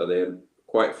 so they had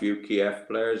quite a few Kiev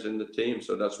players in the team,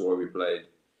 so that's why we played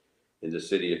in the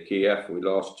city of Kiev. We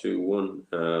lost 2-1,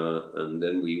 and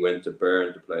then we went to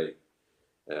Bern to play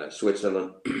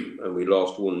Switzerland, and we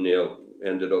lost 1-0.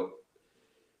 Ended up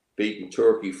beating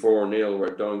Turkey 4-0,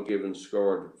 where Don Gibbons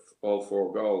scored all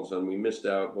 4 goals, and we missed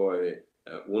out by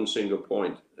one single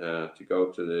point to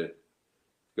go to the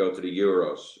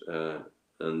Euros,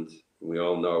 and we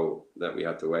all know that we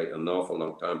had to wait an awful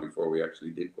long time before we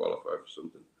actually did qualify for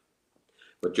something.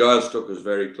 But Giles took us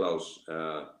very close,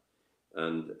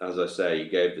 and as I say, he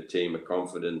gave the team a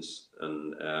confidence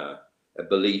and a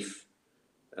belief.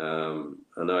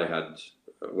 And I had,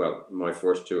 my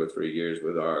first 2 or 3 years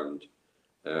with Ireland,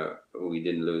 we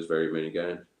didn't lose very many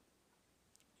games.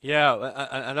 Yeah,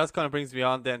 and that kind of brings me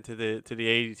on then to the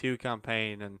 '82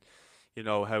 campaign, and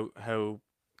how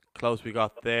close we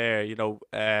got there.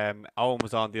 Owen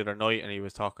was on the other night and he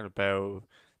was talking about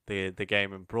the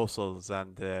game in Brussels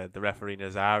and the referee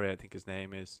Nazare, I think his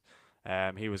name is.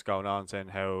 He was going on saying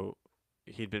how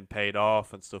he'd been paid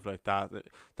off and stuff like that.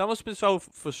 That must have been so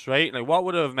frustrating. Like, what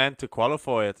would it have meant to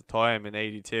qualify at the time in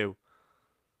 '82?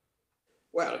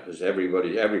 Well, because every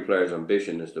player's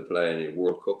ambition is to play in the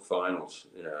World Cup finals,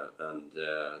 and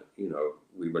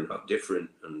we were not different,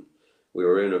 and we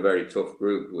were in a very tough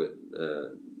group with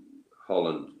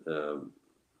Holland,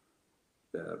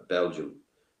 Belgium,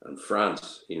 and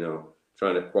France.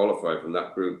 Trying to qualify from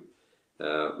that group.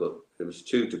 But it was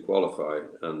 2 to qualify,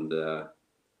 and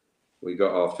we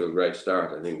got off to a great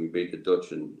start. I think we beat the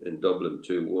Dutch in Dublin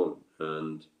 2-1,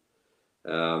 and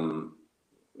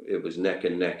it was neck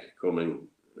and neck coming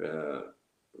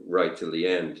right till the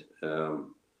end.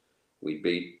 We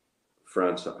beat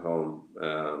France at home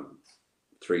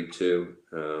 3-2,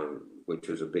 which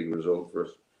was a big result for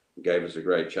us. gave us a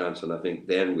great chance. And I think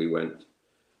then we went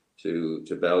to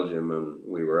Belgium, and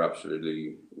we were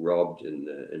absolutely robbed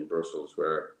in Brussels,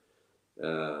 where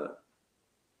uh,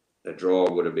 a draw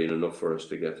would have been enough for us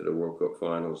to get to the World Cup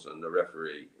finals. And the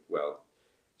referee, well,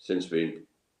 since been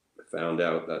found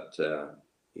out that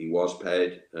he was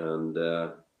paid, and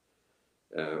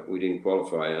we didn't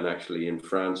qualify. And actually, in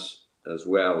France as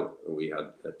well, we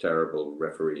had a terrible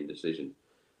referee decision.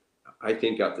 I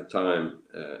think at the time,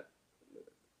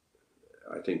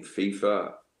 I think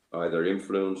FIFA either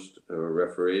influenced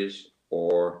referees,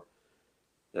 or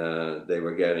they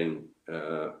were getting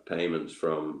payments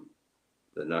from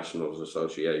the nationals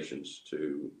associations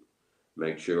to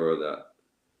make sure that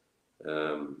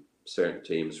certain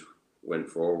teams went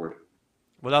forward.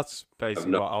 Well, that's I've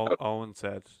basically no what doubt Owen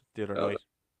said the other about night. it.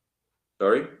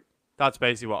 Sorry? That's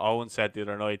basically what Owen said the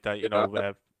other night. That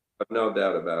Yeah, I've no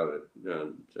doubt about it.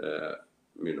 And,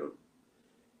 you know,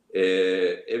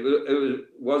 it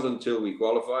wasn't until we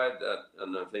qualified that,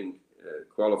 and I think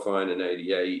qualifying in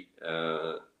 '88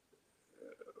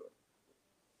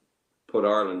 put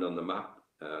Ireland on the map,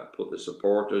 put the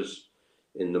supporters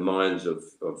in the minds of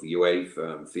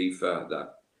UEFA and FIFA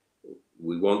that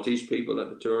we want these people at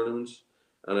the tournaments.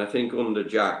 And I think under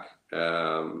Jack,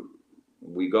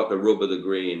 we got the rub of the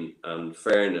green and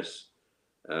fairness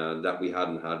that we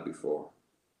hadn't had before.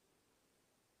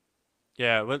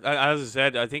 Yeah, well, as I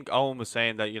said, I think Owen was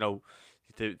saying that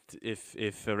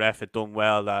if a ref had done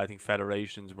well, that I think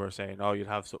federations were saying, oh, you'd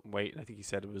have something waiting. I think he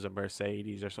said it was a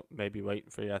Mercedes or something, maybe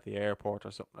waiting for you at the airport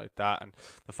or something like that. And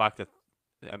the fact that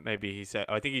maybe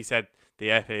I think he said the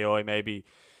FAI maybe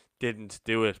didn't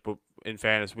do it, but in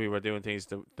fairness, we were doing things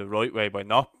the right way by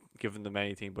not giving them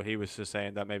anything. But he was just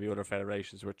saying that maybe other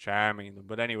federations were charming them.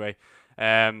 But anyway,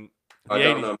 I the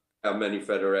don't 80s. know how many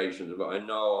federations, but I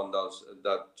know on those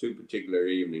that two particular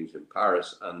evenings in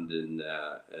Paris and in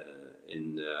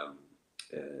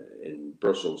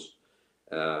Brussels,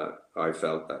 I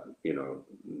felt that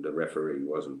the referee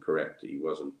wasn't correct. He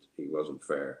wasn't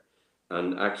fair.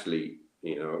 And actually,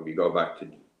 if you go back to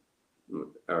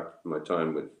my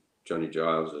time with Johnny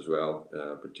Giles as well,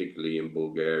 particularly in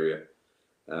Bulgaria,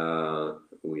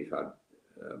 we've had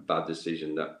a bad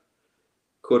decision that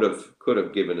could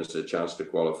have given us a chance to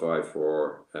qualify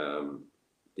for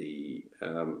the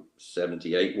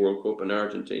 '78 World Cup in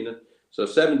Argentina. So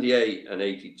 '78 and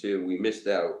 '82, we missed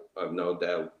out, I've no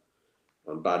doubt,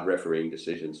 on bad refereeing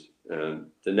decisions.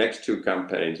 And the next two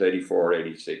campaigns, '84,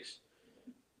 '86,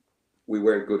 we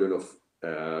weren't good enough.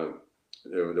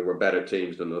 There were better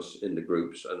teams than us in the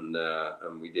groups, and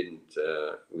we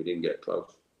didn't get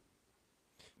close.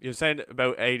 You're saying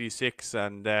about 86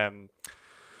 and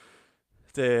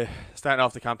the starting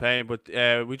off the campaign, but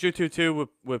we drew 2-2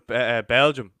 with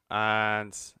Belgium.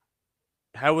 And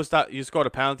how was that? You scored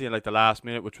a penalty in like the last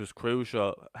minute, which was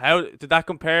crucial. How did that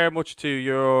compare much to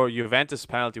your Juventus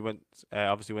penalty when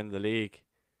obviously winning the league?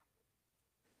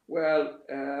 Well,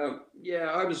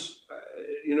 yeah, I was.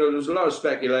 There was a lot of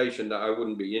speculation that I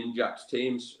wouldn't be in Jack's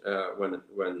teams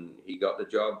when he got the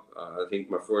job. I think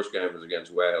my first game was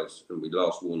against Wales, and we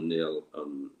lost 1-0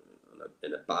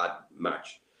 in a bad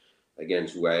match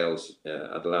against Wales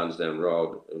at Lansdowne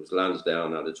Road. It was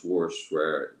Lansdowne at its worst,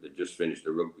 where they just finished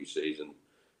the rugby season.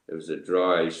 It was a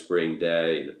dry spring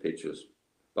day. The pitch was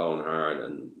bone hard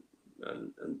and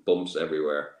bumps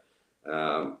everywhere.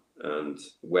 And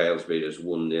Wales beat us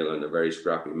 1-0 in a very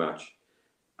scrappy match.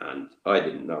 And I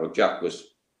didn't know. Jack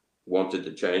wanted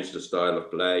to change the style of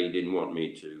play. He didn't want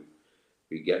me to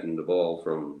be getting the ball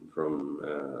from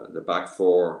the back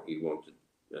four. He wanted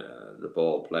the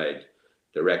ball played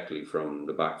directly from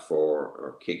the back four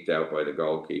or kicked out by the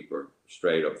goalkeeper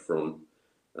straight up front.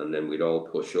 And then we'd all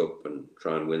push up and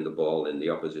try and win the ball in the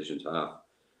opposition's half.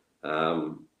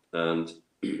 And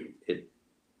it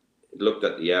looked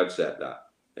at the outset that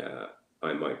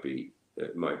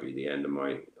it might be the end of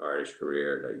my Irish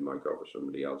career, that he might go for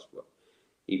somebody else. But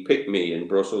he picked me in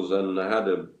Brussels, and I had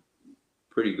a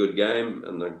pretty good game,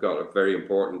 and I got a very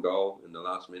important goal in the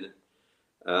last minute.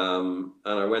 And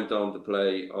I went on to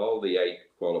play all the 8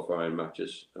 qualifying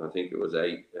matches. I think it was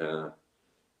 8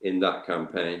 in that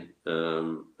campaign,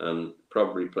 and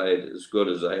probably played as good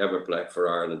as I ever played for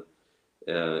Ireland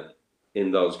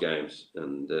in those games.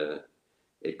 And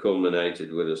it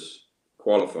culminated with us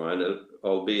qualifying,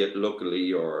 albeit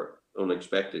luckily or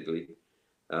unexpectedly.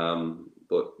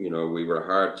 But we were a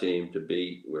hard team to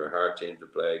beat. We were a hard team to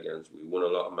play against. We won a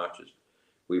lot of matches.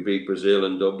 We beat Brazil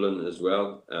in Dublin as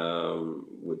well,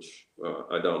 which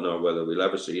I don't know whether we'll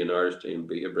ever see an Irish team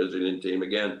beat a Brazilian team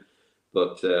again.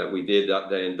 But we did that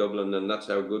day in Dublin, and that's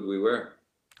how good we were.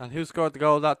 And who scored the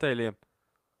goal that day, Liam?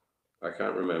 I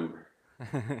can't remember.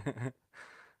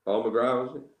 Paul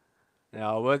McGrath, was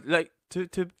Yeah, well, like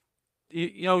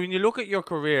you know, when you look at your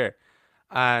career,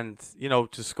 and you know,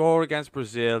 to score against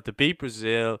Brazil, to beat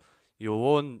Brazil, you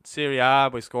won Serie A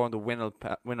by scoring the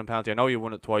winning penalty. I know you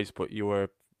won it twice, but you were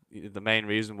the main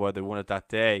reason why they won it that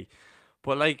day.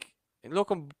 But like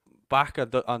looking back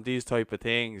at on these type of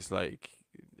things, like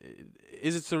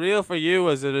is it surreal for you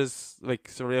as it is like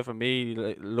surreal for me,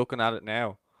 like, looking at it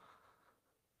now?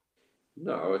 he?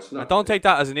 No, it's And not. don't take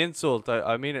that as an insult.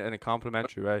 I mean it in a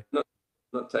complimentary way. Not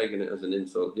not taking it as an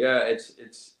insult. Yeah, it's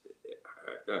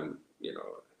you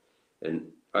know, and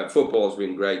football's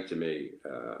been great to me,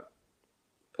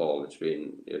 Paul. It's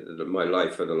been my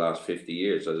life for the last 50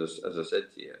 years. As I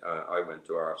said to you, I went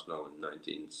to Arsenal in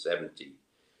 1970.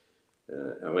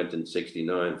 I went in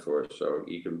 '69 for it, so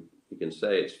you can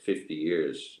say it's 50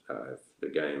 years. The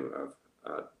game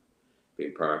I've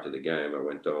been part of the game. I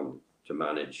went on to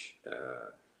manage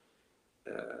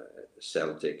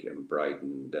Celtic and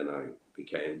Brighton. Then I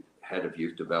became head of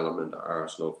youth development at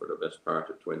Arsenal for the best part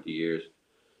of 20 years.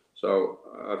 So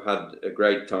I've had a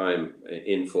great time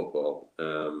in football,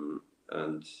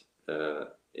 and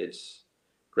it's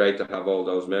great to have all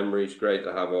those memories. Great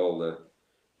to have all the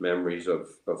memories of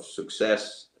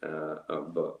success,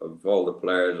 of all the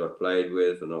players I've played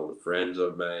with and all the friends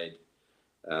I've made.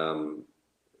 Um,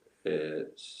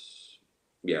 it's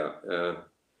yeah,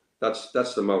 that's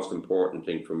the most important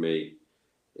thing for me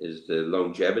is the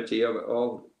longevity of it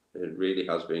all. It really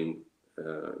has been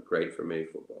great for me,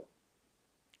 football.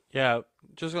 Yeah,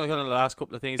 just going on the last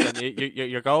couple of things, and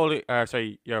your goal, or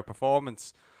sorry, your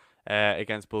performance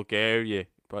against Bulgaria.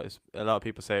 But a lot of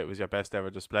people say it was your best ever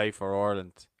display for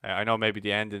Ireland. I know maybe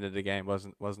the ending of the game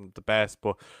wasn't the best,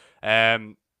 but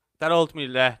that ultimately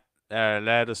led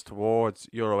us towards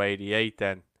Euro '88.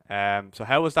 Then, so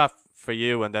how was that for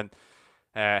you? And then,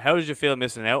 how did you feel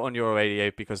missing out on Euro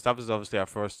 '88? Because that was obviously our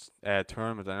first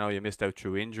tournament. I know you missed out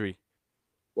through injury.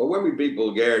 Well, when we beat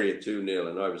Bulgaria 2-0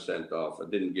 and I was sent off, I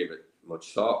didn't give it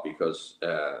much thought because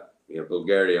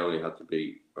Bulgaria only had to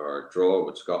beat or draw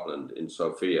with Scotland in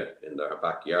Sofia in their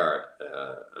backyard,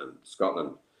 and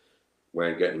Scotland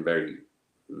weren't getting very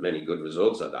many good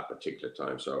results at that particular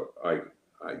time. So I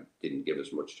didn't give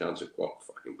us much chance of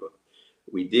qualifying, but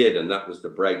we did, and that was the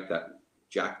break that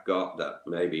Jack got that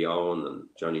maybe Owen and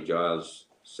Johnny Giles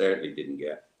certainly didn't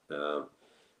get.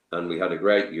 And we had a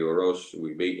great Euros.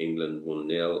 We beat England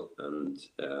 1-0, and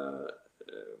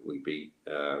we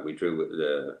drew with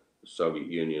the Soviet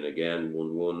Union again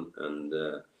 1-1, and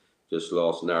just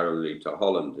lost narrowly to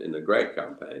Holland in a great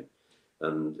campaign.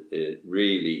 And it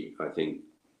really, I think,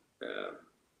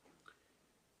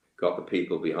 got the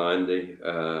people behind the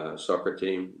soccer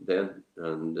team then.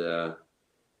 And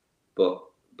but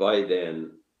by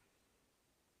then,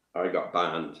 I got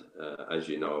banned, as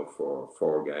you know, for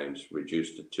 4 games,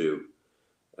 reduced to 2.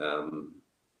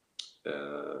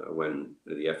 When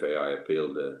the FAI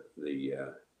appealed the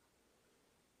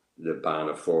ban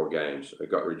of 4 games, I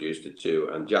got reduced to 2.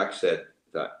 And Jack said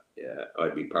that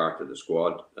I'd be part of the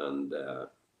squad, and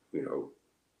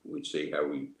we'd see how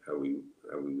we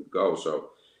would go.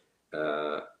 So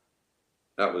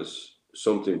that was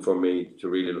something for me to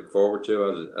really look forward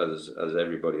to, as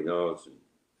everybody knows.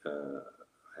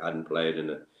 I hadn't played in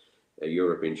a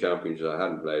European Championship. I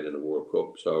hadn't played in a World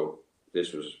Cup, so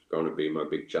this was going to be my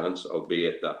big chance,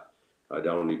 albeit that I'd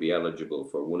only be eligible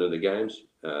for one of the games,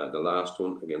 the last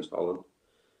one against Holland.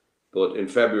 But in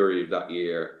February of that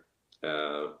year,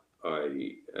 I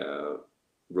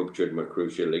ruptured my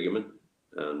cruciate ligament,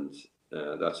 and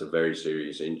that's a very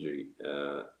serious injury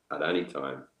at any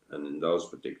time. And in those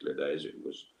particular days, it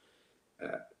was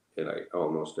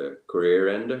almost a career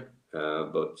ender.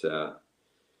 But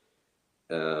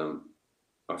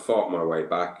I fought my way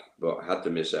back, but I had to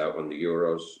miss out on the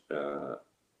Euros.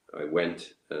 I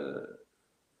went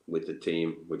with the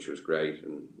team, which was great,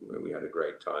 and we had a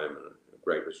great time and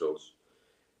great results.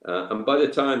 And by the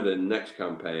time the next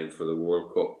campaign for the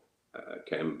World Cup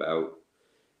came about,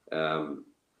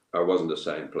 I wasn't the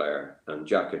same player, and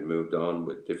Jack had moved on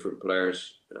with different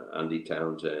players. Andy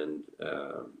Townsend,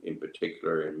 in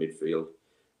particular, in midfield.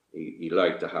 He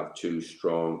liked to have 2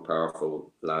 strong,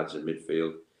 powerful lads in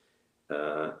midfield.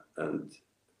 And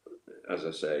as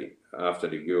I say, after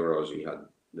the Euros, he had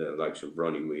the likes of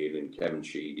Ronnie Whelan, Kevin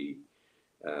Sheedy,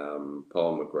 Paul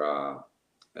McGrath,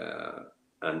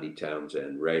 Andy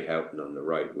Townsend, Ray Houghton on the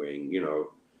right wing.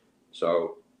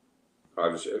 So I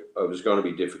was going to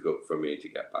be difficult for me to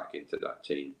get back into that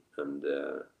team. And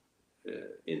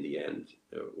in the end,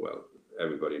 well,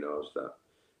 everybody knows that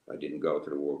I didn't go to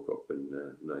the World Cup in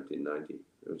 1990,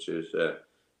 which is a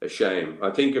shame.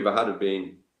 I think if I had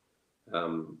been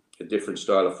a different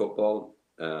style of football.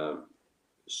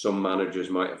 Some managers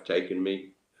might have taken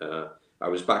me. I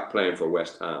was back playing for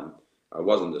West Ham. I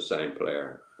wasn't the same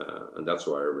player, and that's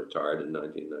why I retired in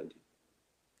 1990.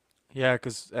 Yeah,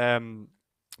 because I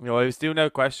was doing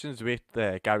out questions with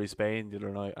Gary Spain the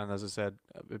other night, and as I said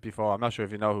before, I'm not sure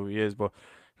if you know who he is, but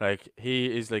like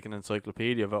he is like an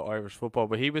encyclopedia of Irish football.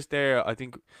 But he was there. I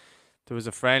think there was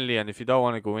a friendly, and if you don't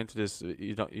want to go into this,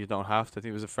 you don't have to. I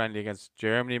think it was a friendly against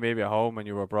Germany, maybe at home, and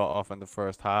you were brought off in the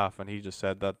first half, and he just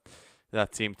said that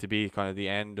that seemed to be kind of the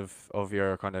end of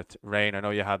your kind of reign. I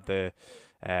know you had the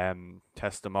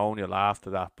testimonial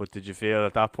after that, but did you feel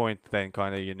at that point then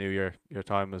kind of you knew your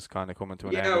time was kind of coming to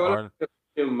an end Yeah, with well, Ireland?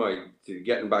 I knew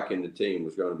getting back in the team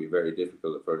was going to be very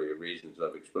difficult for the reasons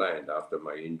I've explained after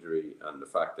my injury and the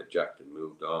fact that Jack had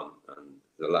moved on, and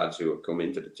the lads who had come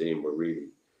into the team were really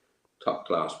top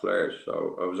class players.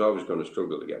 So I was always going to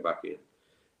struggle to get back in.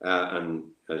 And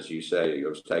as you say, I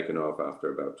was taken off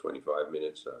after about 25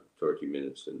 minutes or 30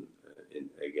 minutes in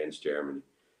against Germany.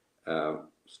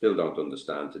 Still don't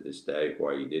understand to this day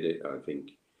why he did it. I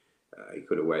think he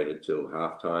could have waited till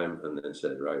half time and then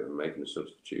said, right, I'm making a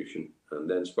substitution. And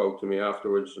then spoke to me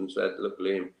afterwards and said, look,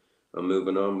 Liam, I'm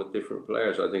moving on with different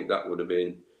players. I think that would have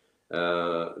been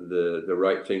the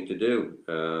right thing to do.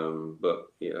 But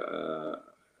yeah,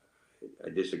 I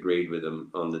disagreed with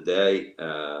him on the day.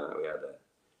 We had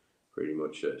pretty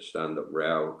much a stand-up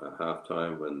row at half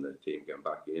time when the team came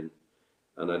back in.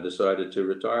 And I decided to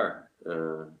retire.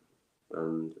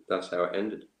 And that's how it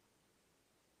ended.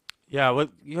 Yeah, well,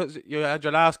 you had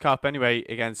your last cap anyway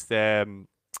against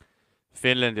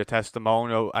Finland, your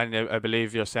testimonial, and I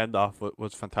believe your send off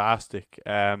was fantastic.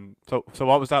 So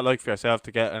what was that like for yourself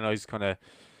to get a nice kind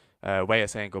of way of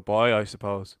saying goodbye, I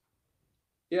suppose?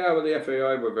 Yeah, well, the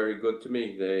FAI were very good to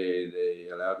me. They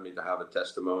allowed me to have a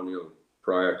testimonial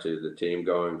prior to the team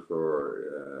going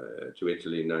for to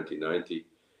Italy in 1990.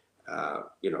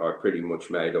 I pretty much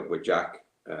made up with Jack.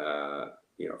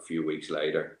 A few weeks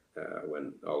later,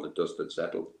 when all the dust had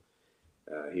settled,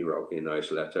 he wrote me a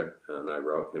nice letter, and I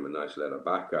wrote him a nice letter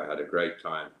back. I had a great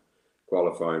time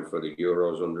qualifying for the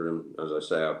Euros under him. As I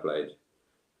say, I played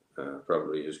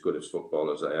probably as good as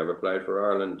football as I ever played for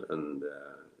Ireland, and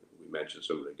we mentioned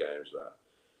some of the games that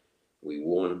we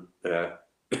won,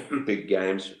 big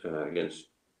games against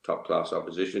top class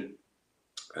opposition.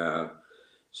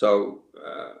 So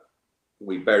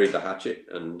we buried the hatchet,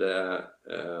 and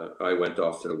I went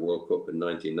off to the World Cup in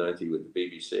 1990 with the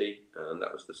BBC, and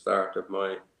that was the start of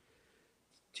my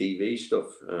TV stuff.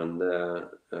 And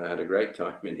I had a great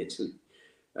time in Italy.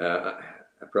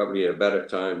 Probably a better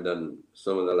time than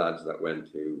some of the lads that went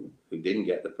who didn't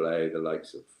get to play, the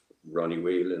likes of Ronnie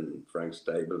Whelan, Frank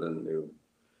Stapleton, who've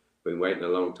been waiting a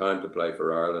long time to play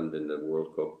for Ireland in the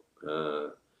World Cup.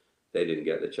 They didn't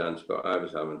get the chance, but I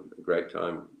was having a great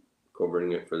time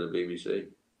covering it for the BBC.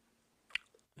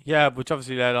 Yeah, which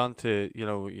obviously led on to,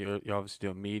 you're obviously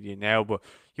doing media now, but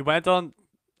you went on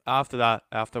after that,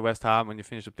 after West Ham, when you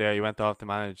finished up there, you went off to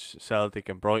manage Celtic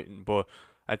and Brighton. But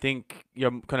I think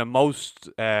you're kind of most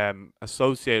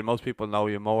associated, most people know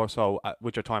you more so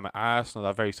with your time at Arsenal,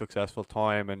 a very successful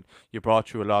time, and you brought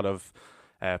through a lot of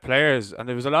players, and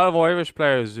there was a lot of Irish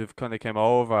players who've kind of came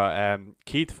over.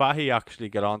 Keith Fahey actually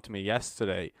got on to me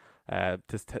yesterday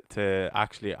to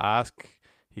actually ask.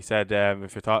 He said,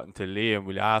 if you're talking to Liam,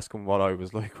 will you ask him what I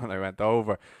was like when I went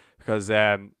over? Because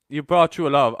you brought through a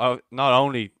lot of not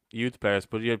only youth players,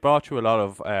 but you brought through a lot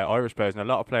of Irish players, and a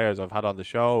lot of players I've had on the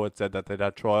show had said that they'd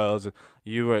had trials. And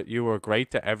you were great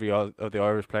to every of the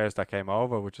Irish players that came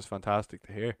over, which is fantastic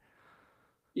to hear.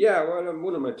 Yeah, well,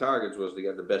 one of my targets was to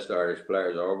get the best Irish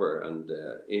players over, and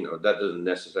that doesn't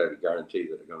necessarily guarantee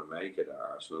that they're going to make it at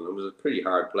Arsenal. It was a pretty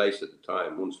hard place at the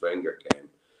time. Once Wenger came,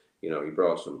 he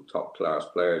brought some top class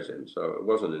players in, so it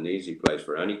wasn't an easy place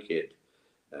for any kid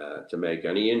to make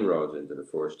any inroads into the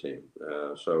first team.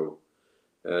 So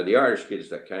the Irish kids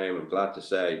that came, I'm glad to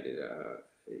say,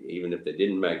 even if they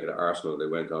didn't make it at Arsenal, they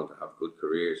went on to have good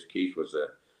careers. Keith was a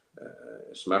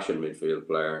smashing midfield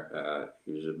player.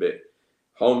 He was a bit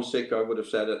homesick, I would have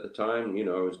said at the time. It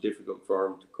was difficult for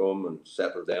him to come and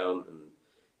settle down, and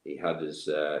he had his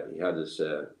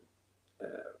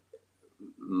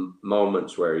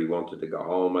moments where he wanted to go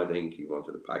home. I think he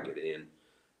wanted to pack it in,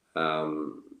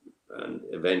 and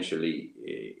eventually,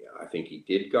 I think he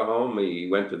did go home. He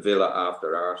went to Villa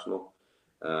after Arsenal,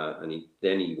 and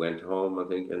he went home, I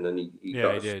think, and then he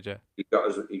Yeah, he did. Yeah. he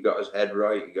got his head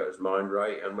right, he got his mind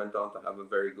right, and went on to have a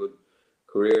very good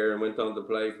career, and went on to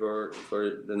play for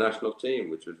the national team,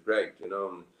 which was great. And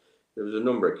there was a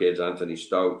number of kids. Anthony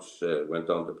Stokes went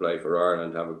on to play for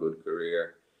Ireland, have a good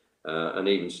career. and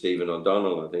even Stephen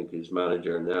O'Donnell, I think, is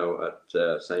manager now at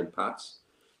St. Pat's.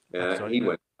 That's right. He Yeah.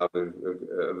 went to have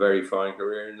a very fine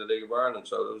career in the League of Ireland.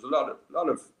 So there was a lot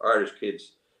of Irish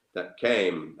kids that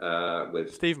came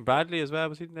with. Stephen Bradley as well,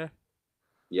 was he in there?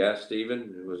 Yeah,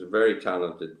 Stephen was a very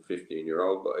talented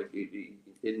 15-year-old, but he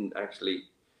didn't actually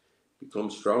become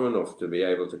strong enough to be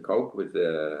able to cope with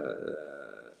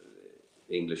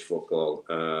English football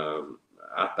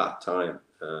at that time.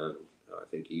 I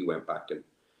think he went back and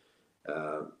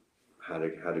uh, had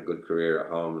a good career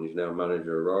at home, and he's now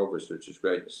manager of Rovers, which is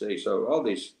great to see. So all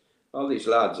these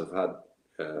lads have had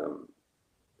um,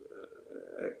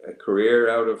 a career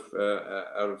out of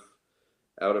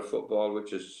football,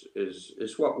 which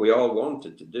is what we all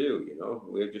wanted to do. You know,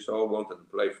 we just all wanted to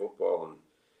play football, and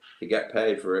to get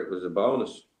paid for it was a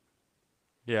bonus.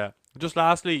 Yeah. Just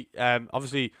lastly,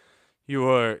 obviously you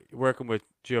were working with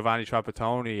Giovanni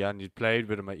Trapattoni and you played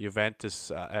with him at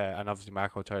Juventus and obviously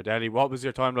Marco Tardelli. What was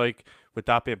your time like with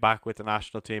that being back with the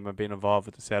national team and being involved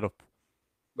with the setup?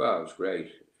 Well, it was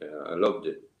great. I loved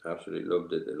it. Absolutely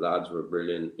loved it. The lads were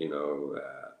brilliant. You know,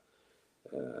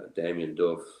 Damien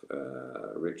Duff,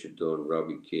 Richard Dunn,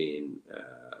 Robbie Keane,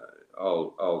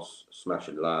 all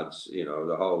smashing lads. You know,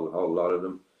 the whole lot of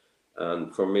them.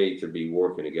 And for me to be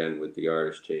working again with the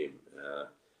Irish team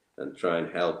and try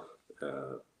and help,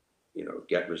 you know,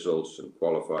 get results and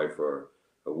qualify for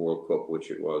a World Cup, which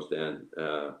it was then,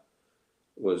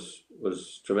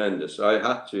 was tremendous. I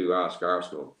had to ask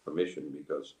Arsenal permission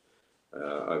because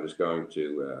I was going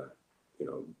to, you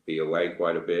know, be away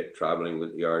quite a bit, travelling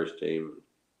with the Irish team,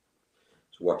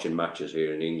 watching matches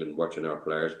here in England, watching our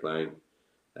players playing.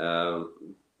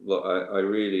 But I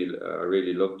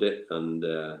really loved it,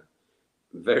 and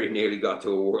very nearly got to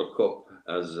a World Cup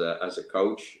as a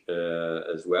coach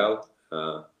as well.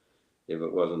 If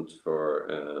it wasn't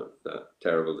for that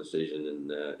terrible decision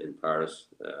in Paris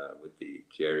with the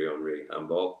Thierry Henry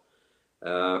handball,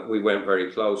 we went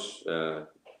very close.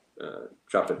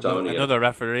 Trapattoni, Another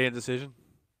refereeing decision.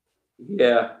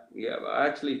 yeah. But I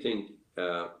actually think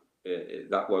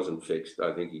that wasn't fixed.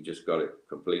 I think he just got it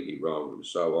completely wrong. It was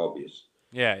so obvious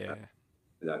Yeah, yeah, yeah.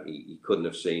 that he couldn't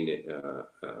have seen it.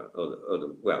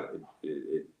 Well,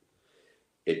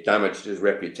 it damaged his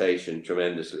reputation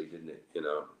tremendously, didn't it? You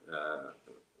know,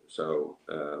 so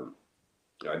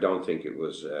I don't think it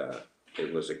was a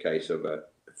case of a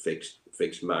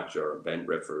fixed match or a bent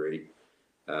referee.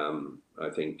 I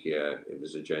think it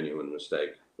was a genuine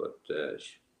mistake, but as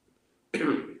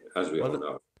we all Well,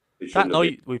 know, it that shouldn't have been.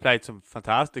 night we played some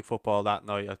fantastic football that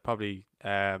night. Probably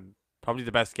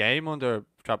the best game under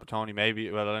Trapattoni. Maybe.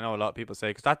 Well, I know a lot of people say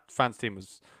because that France team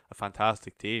was a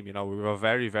fantastic team. You know, we were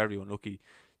very very unlucky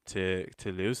to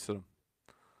lose to them.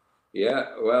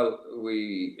 Yeah, well,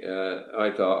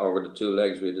 I thought over the two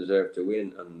legs we deserved to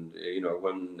win, and you know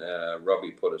when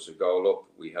Robbie put us a goal up,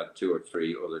 we had two or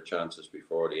three other chances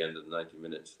before the end of the 90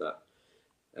 minutes that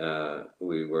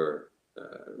we were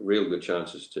real good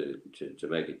chances to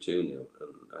make it 2-0, and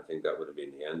I think that would have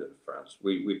been the end of France.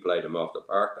 We played them off the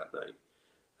park that night.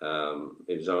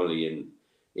 It was only in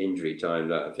injury time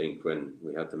that I think when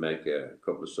we had to make a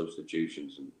couple of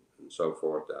substitutions and so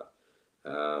forth that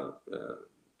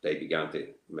they began to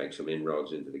make some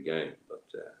inroads into the game, but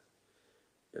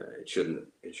it shouldn't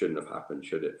have happened,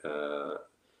 should it?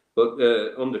 But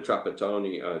under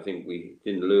Trapattoni, I think we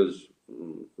didn't lose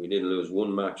one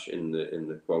match in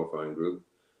the qualifying group,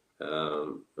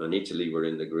 and Italy were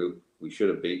in the group. We should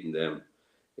have beaten them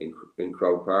in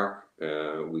Croke Park.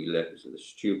 We let the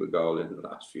stupid goal in the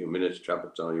last few minutes.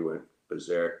 Trapattoni went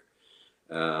berserk.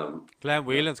 Glenn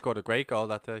Whelan scored a great goal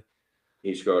that day.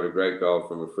 He scored a great goal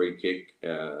from a free kick,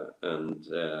 and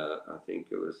I think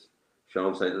it was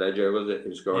Sean St. Ledger, was it,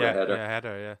 who scored a Yeah, header. yeah,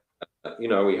 header, yeah. You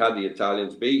know, we had the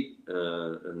Italians beat,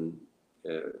 and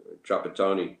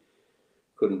Trapattoni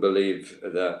couldn't believe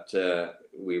that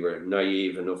we were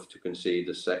naive enough to concede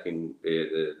the second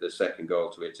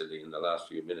goal to Italy in the last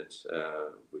few minutes,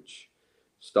 which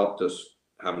stopped us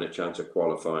having a chance of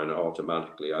qualifying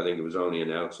automatically. I think it was only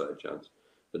an outside chance.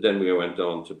 But then we went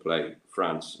on to play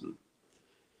France,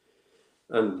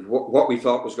 and what we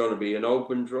thought was going to be an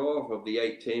open draw of the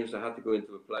 8 teams that had to go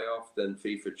into a playoff, then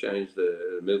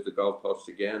FIFA moved the goalposts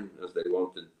again, as they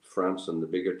wanted France and the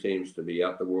bigger teams to be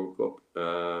at the World Cup,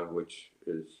 which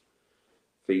is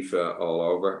FIFA all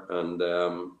over. And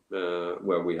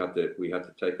well, we had to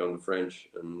take on the French,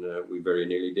 and we very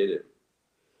nearly did it.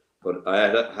 But I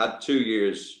had 2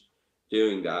 years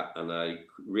doing that, and I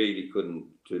really couldn't.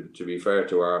 To be fair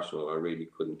to Arsenal, I really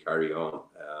couldn't carry on.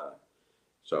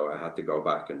 So I had to go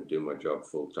back and do my job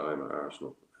full time at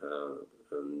Arsenal,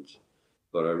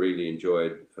 but I really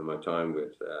enjoyed my time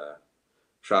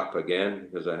trap again,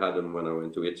 because I had him when I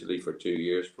went to Italy for 2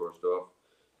 years first off,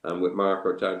 and with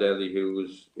Marco Tardelli, who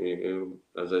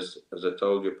as I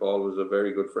told you, Paul, was a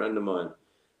very good friend of mine,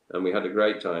 and we had a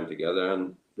great time together.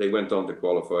 And they went on to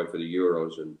qualify for the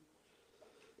Euros in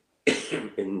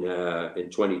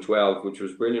 2012, which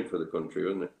was brilliant for the country,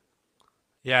 wasn't it?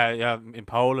 Yeah, yeah, in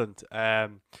Poland.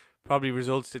 Probably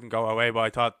results didn't go our way, but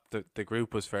I thought the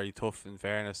group was very tough. In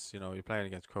fairness, you're playing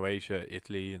against Croatia,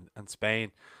 Italy, and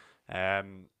Spain.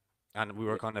 Um, and we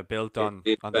were kind of built on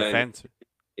In Spain, defense.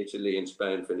 Italy and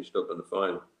Spain finished up in the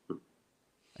final.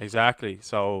 Exactly.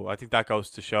 So I think that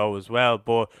goes to show as well.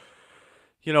 But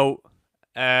you know,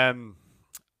 um,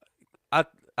 at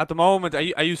at the moment, are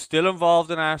you still involved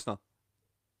in Arsenal?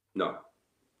 No,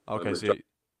 I'm Okay, so retired.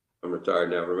 I'm retired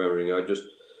now from everything. I just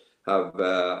have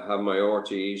my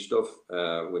RTE stuff,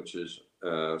 which is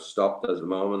stopped at the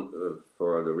moment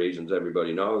for the reasons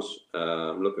everybody knows.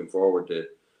 I'm looking forward to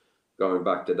going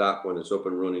back to that when it's up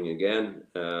and running again.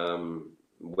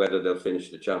 Whether they'll finish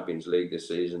the Champions League this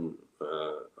season,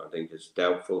 I think is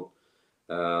doubtful.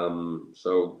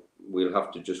 So we'll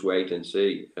have to just wait and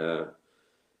see.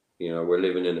 We're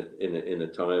living in a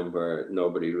time where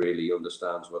nobody really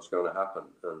understands what's going to happen,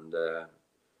 and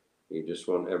you just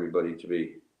want everybody to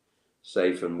be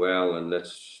safe and well, and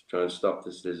let's try and stop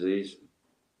this disease.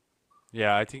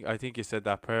 yeah, I think you said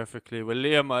that perfectly. Well,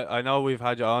 Liam, I know we've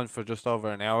had you on for just over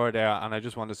an hour there, and I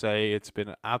just want to say it's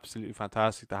been absolutely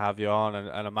fantastic to have you on,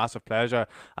 and a massive pleasure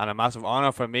and a massive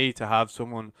honor for me to have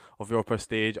someone of your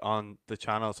prestige on the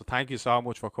channel. So thank you so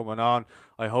much for coming on.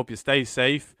 I hope you stay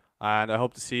safe, and I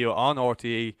hope to see you on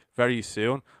RTE very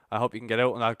soon. I hope you can get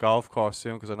out on that golf course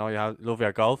soon, because I know love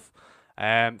your golf.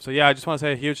 So yeah, I just want to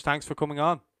say a huge thanks for coming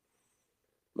on.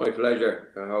 My pleasure.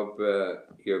 I hope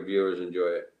your viewers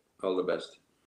enjoy it. All the best.